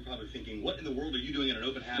house. You're probably thinking, what in the world are you doing at an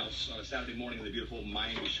open house on a Saturday morning in the beautiful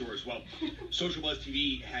Miami Shores? Well, Social Buzz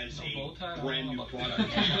TV has a brand new product.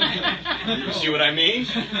 You see what I mean?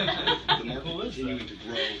 The market is continuing to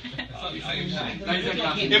grow.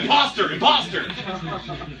 Imposter! Imposter!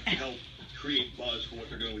 Help create buzz for what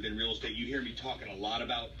they're doing within real estate. You hear me talking a lot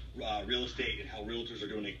about real estate and how realtors are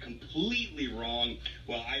doing it completely wrong.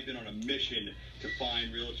 Well, I've been on a mission to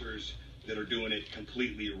find realtors that are doing it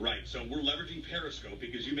completely right. So we're leveraging Periscope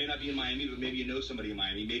because you may not be in Miami, but maybe you know somebody in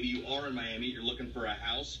Miami. Maybe you are in Miami, you're looking for a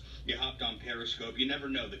house, you hopped on Periscope. You never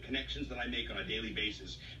know the connections that I make on a daily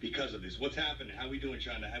basis because of this. What's happening? How we doing,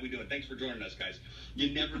 Shonda? How we doing? Thanks for joining us, guys.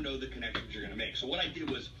 You never know the connections you're going to make. So what I did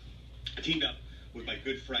was I teamed up with my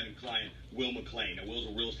good friend and client, Will McLean. Now, Will's a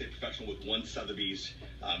real estate professional with One Sotheby's.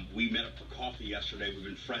 We met up for coffee yesterday. We've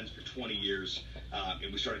been friends for 20 years,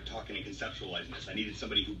 and we started talking and conceptualizing this. I needed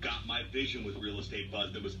somebody who got my vision with Real Estate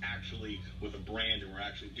Buzz that was actually with a brand and we're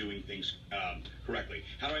actually doing things correctly.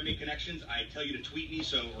 How do I make connections? I tell you to tweet me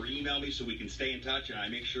or email me so we can stay in touch, and I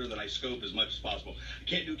make sure that I scope as much as possible. I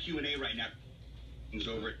can't do Q&A right now. Things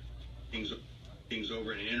over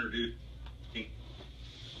and introduce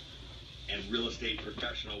and real estate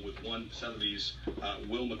professional with One Sotheby's,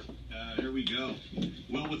 Will McLean. Here we go.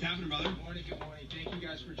 Will, what's happening, brother? Good morning, good morning. Thank you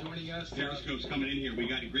guys for joining us. Periscope's coming in here. We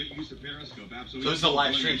got a great use of Periscope, absolutely. So this is a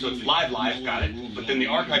live stream, so it's live, got it. But then the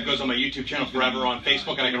archive goes on my YouTube channel forever on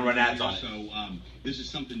Facebook, and I can run ads on it. So this is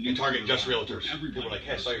something new. And target just realtors. Everybody. People are like,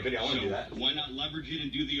 hey, I saw your video, I want to do that. Why not leverage it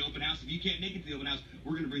and do the open house? If you can't make it to the open house,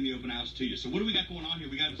 we're going to bring the open house to you. So what do we got going on here?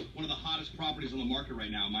 We got one of the hottest properties on the market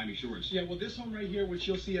right now in Miami Shores. Yeah, well, this home right here, which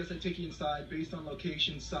you'll see as I take you inside, based on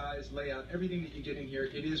location, size, layout, everything that you get in here,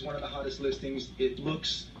 it is one of the hottest listings. It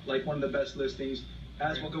looks like one of the best listings.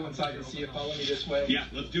 As we'll go inside and see it, follow me this way. Yeah,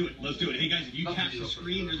 let's do it. Let's do it. Hey, guys, if you tap the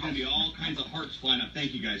screen, there's going to be all kinds of hearts flying up.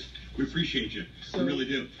 Thank you, guys. We appreciate you. We really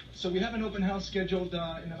do. So we have an open house scheduled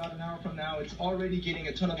in about an hour from now. It's already getting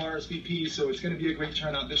a ton of RSVPs, so it's going to be a great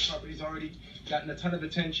turnout. This property's already gotten a ton of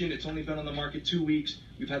attention. It's only been on the market 2 weeks.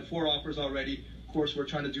 We've had 4 offers already. Of course, we're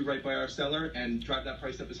trying to do right by our seller and drive that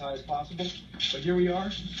price up as high as possible. But here we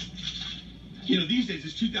are. You know, these days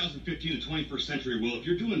it's 2015, the 21st century. Will, if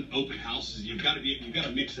you're doing open houses, you've got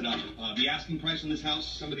to mix it up. The asking price on this house,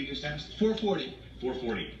 somebody just asked. $440.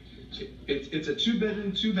 $440. It's a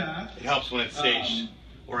 2-bedroom, 2-bath. It helps when it's staged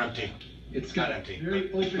or empty. It's got Not empty, very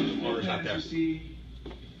but open floor owner's not plan, as there. you see.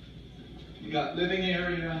 You got living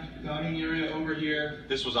area, dining area over here.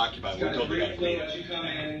 This was occupied. It's We got a told the guy to great flow clean as it. you come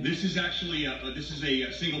in. This is actually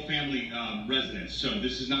a single-family residence. So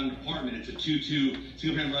this is not an apartment. It's a 2-2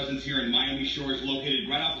 single-family residence here in Miami Shores, located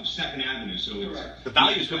right off of 2nd Avenue. So it's Correct. The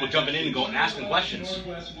value is people jumping in and going asking questions.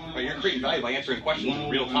 Right, you're creating value by answering questions in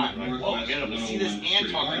real time. Like, whoa, I'm getting able to see this and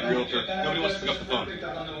talk to the realtor. Nobody wants to pick up the phone. Perfect,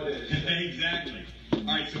 I don't know what it is. Exactly. All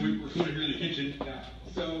right, so we're recording here in the kitchen. Yeah.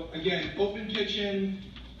 So again, open kitchen,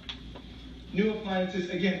 new appliances.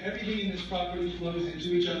 Again, everything in this property flows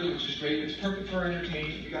into each other, which is great. It's perfect for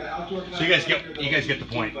entertaining. You got an outdoor. So you guys get the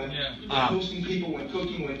point. Yeah. Hosting people when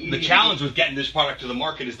cooking, when eating. The challenge with getting this product to the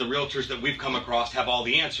market is the realtors that we've come across have all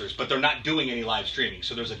the answers, but they're not doing any live streaming,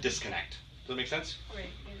 so there's a disconnect. Does that make sense? Right.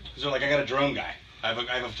 Because they're like, I got a drone guy, I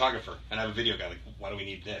have a photographer, and I have a video guy. Like, why do we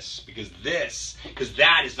need this? Because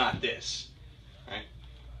that is not this, right?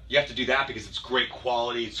 You have to do that because it's great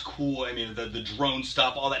quality, it's cool. I mean, the drone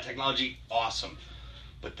stuff, all that technology, awesome.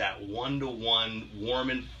 But that one-to-one, warm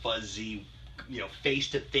and fuzzy,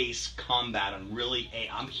 face-to-face combat on really, hey,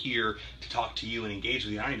 I'm here to talk to you and engage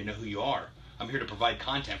with you. I don't even know who you are. I'm here to provide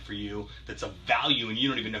content for you that's of value, and you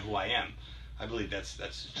don't even know who I am. I believe that's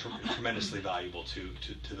tremendously valuable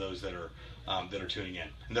to those that are tuning in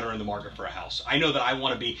and that are in the market for a house. I know that I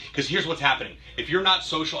want to be, because here's what's happening. If you're not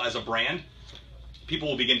social as a brand, people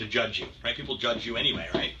will begin to judge you, right? People judge you anyway,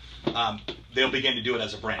 right? They'll begin to do it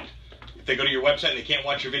as a brand. If they go to your website and they can't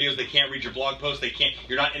watch your videos, they can't read your blog posts,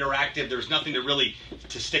 you're not interactive, there's nothing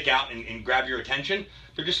to stick out and grab your attention,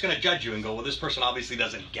 they're just going to judge you and go, well, this person obviously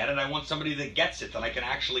doesn't get it. I want somebody that gets it, that I can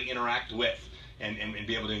actually interact with and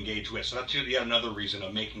be able to engage with. So that's yet another reason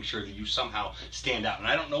of making sure that you somehow stand out. And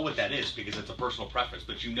I don't know what that is because it's a personal preference,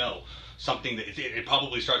 but something that it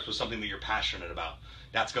probably starts with something that you're passionate about.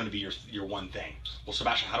 That's going to be your one thing. Well,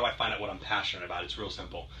 Sebastian, how do I find out what I'm passionate about? It's real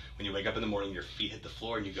simple. When you wake up in the morning, your feet hit the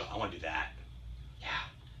floor and you go, I want to do that. Yeah,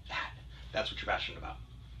 that. That's what you're passionate about.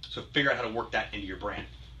 So figure out how to work that into your brand.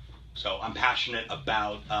 So I'm passionate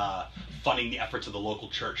about funding the efforts of the local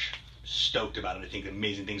church. Stoked about it. I think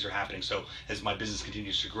amazing things are happening. So as my business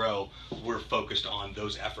continues to grow, we're focused on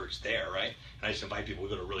those efforts there, right? And I just invite people. We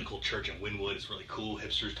go to a really cool church in Wynwood. It's really cool.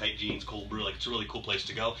 Hipsters, tight jeans, cool brew. Like, it's a really cool place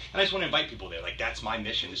to go. And I just want to invite people there. Like, that's my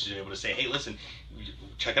mission. Is to be able to say, hey, listen,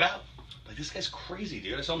 check it out. Like, this guy's crazy,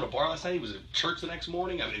 dude. I saw him at a bar last night. He was at church the next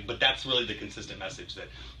morning. I mean, but that's really the consistent message that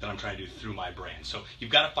I'm trying to do through my brand. So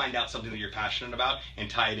you've got to find out something that you're passionate about and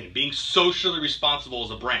tie it in. Being socially responsible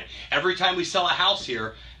as a brand. Every time we sell a house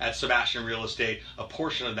here at Sebastian Real Estate, a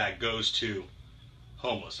portion of that goes to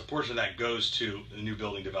homeless. A portion of that goes to the new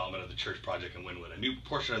building development of the church project in Wynwood. A new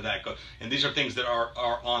portion of that goes, and these are things that are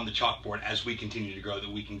on the chalkboard as we continue to grow that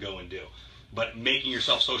we can go and do. But making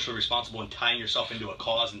yourself socially responsible and tying yourself into a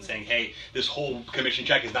cause and saying, hey, this whole commission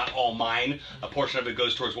check is not all mine. A portion of it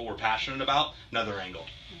goes towards what we're passionate about. Another angle.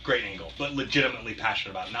 Great angle. But legitimately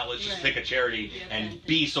passionate about it. Not let's just pick a charity and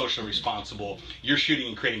be socially responsible. You're shooting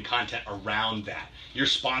and creating content around that. You're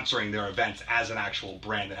sponsoring their events as an actual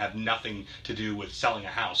brand that have nothing to do with selling a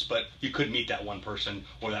house. But you could meet that one person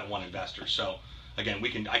or that one investor. So, again,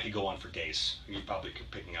 I could go on for days. You're probably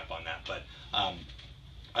picking up on that. But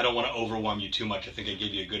I don't want to overwhelm you too much. I think I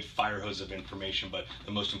gave you a good fire hose of information, but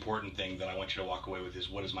the most important thing that I want you to walk away with is,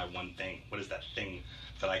 what is my one thing? What is that thing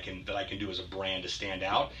that I can do as a brand to stand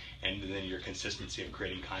out? And then your consistency of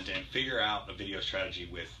creating content. Figure out a video strategy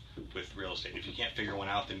with real estate. If you can't figure one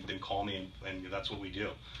out, then call me, and that's what we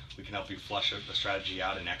do. We can help you flush a strategy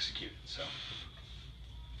out and execute. So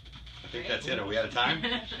I think that's it. Are we out of time?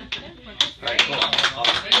 All right, cool.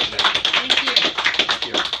 Awesome. Thank you. Thank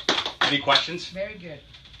you. Any questions? Very good.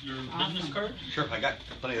 Your business card? Sure, I got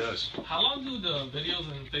plenty of those. How long do the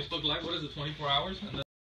videos and Facebook Live? What is it? 24 hours? And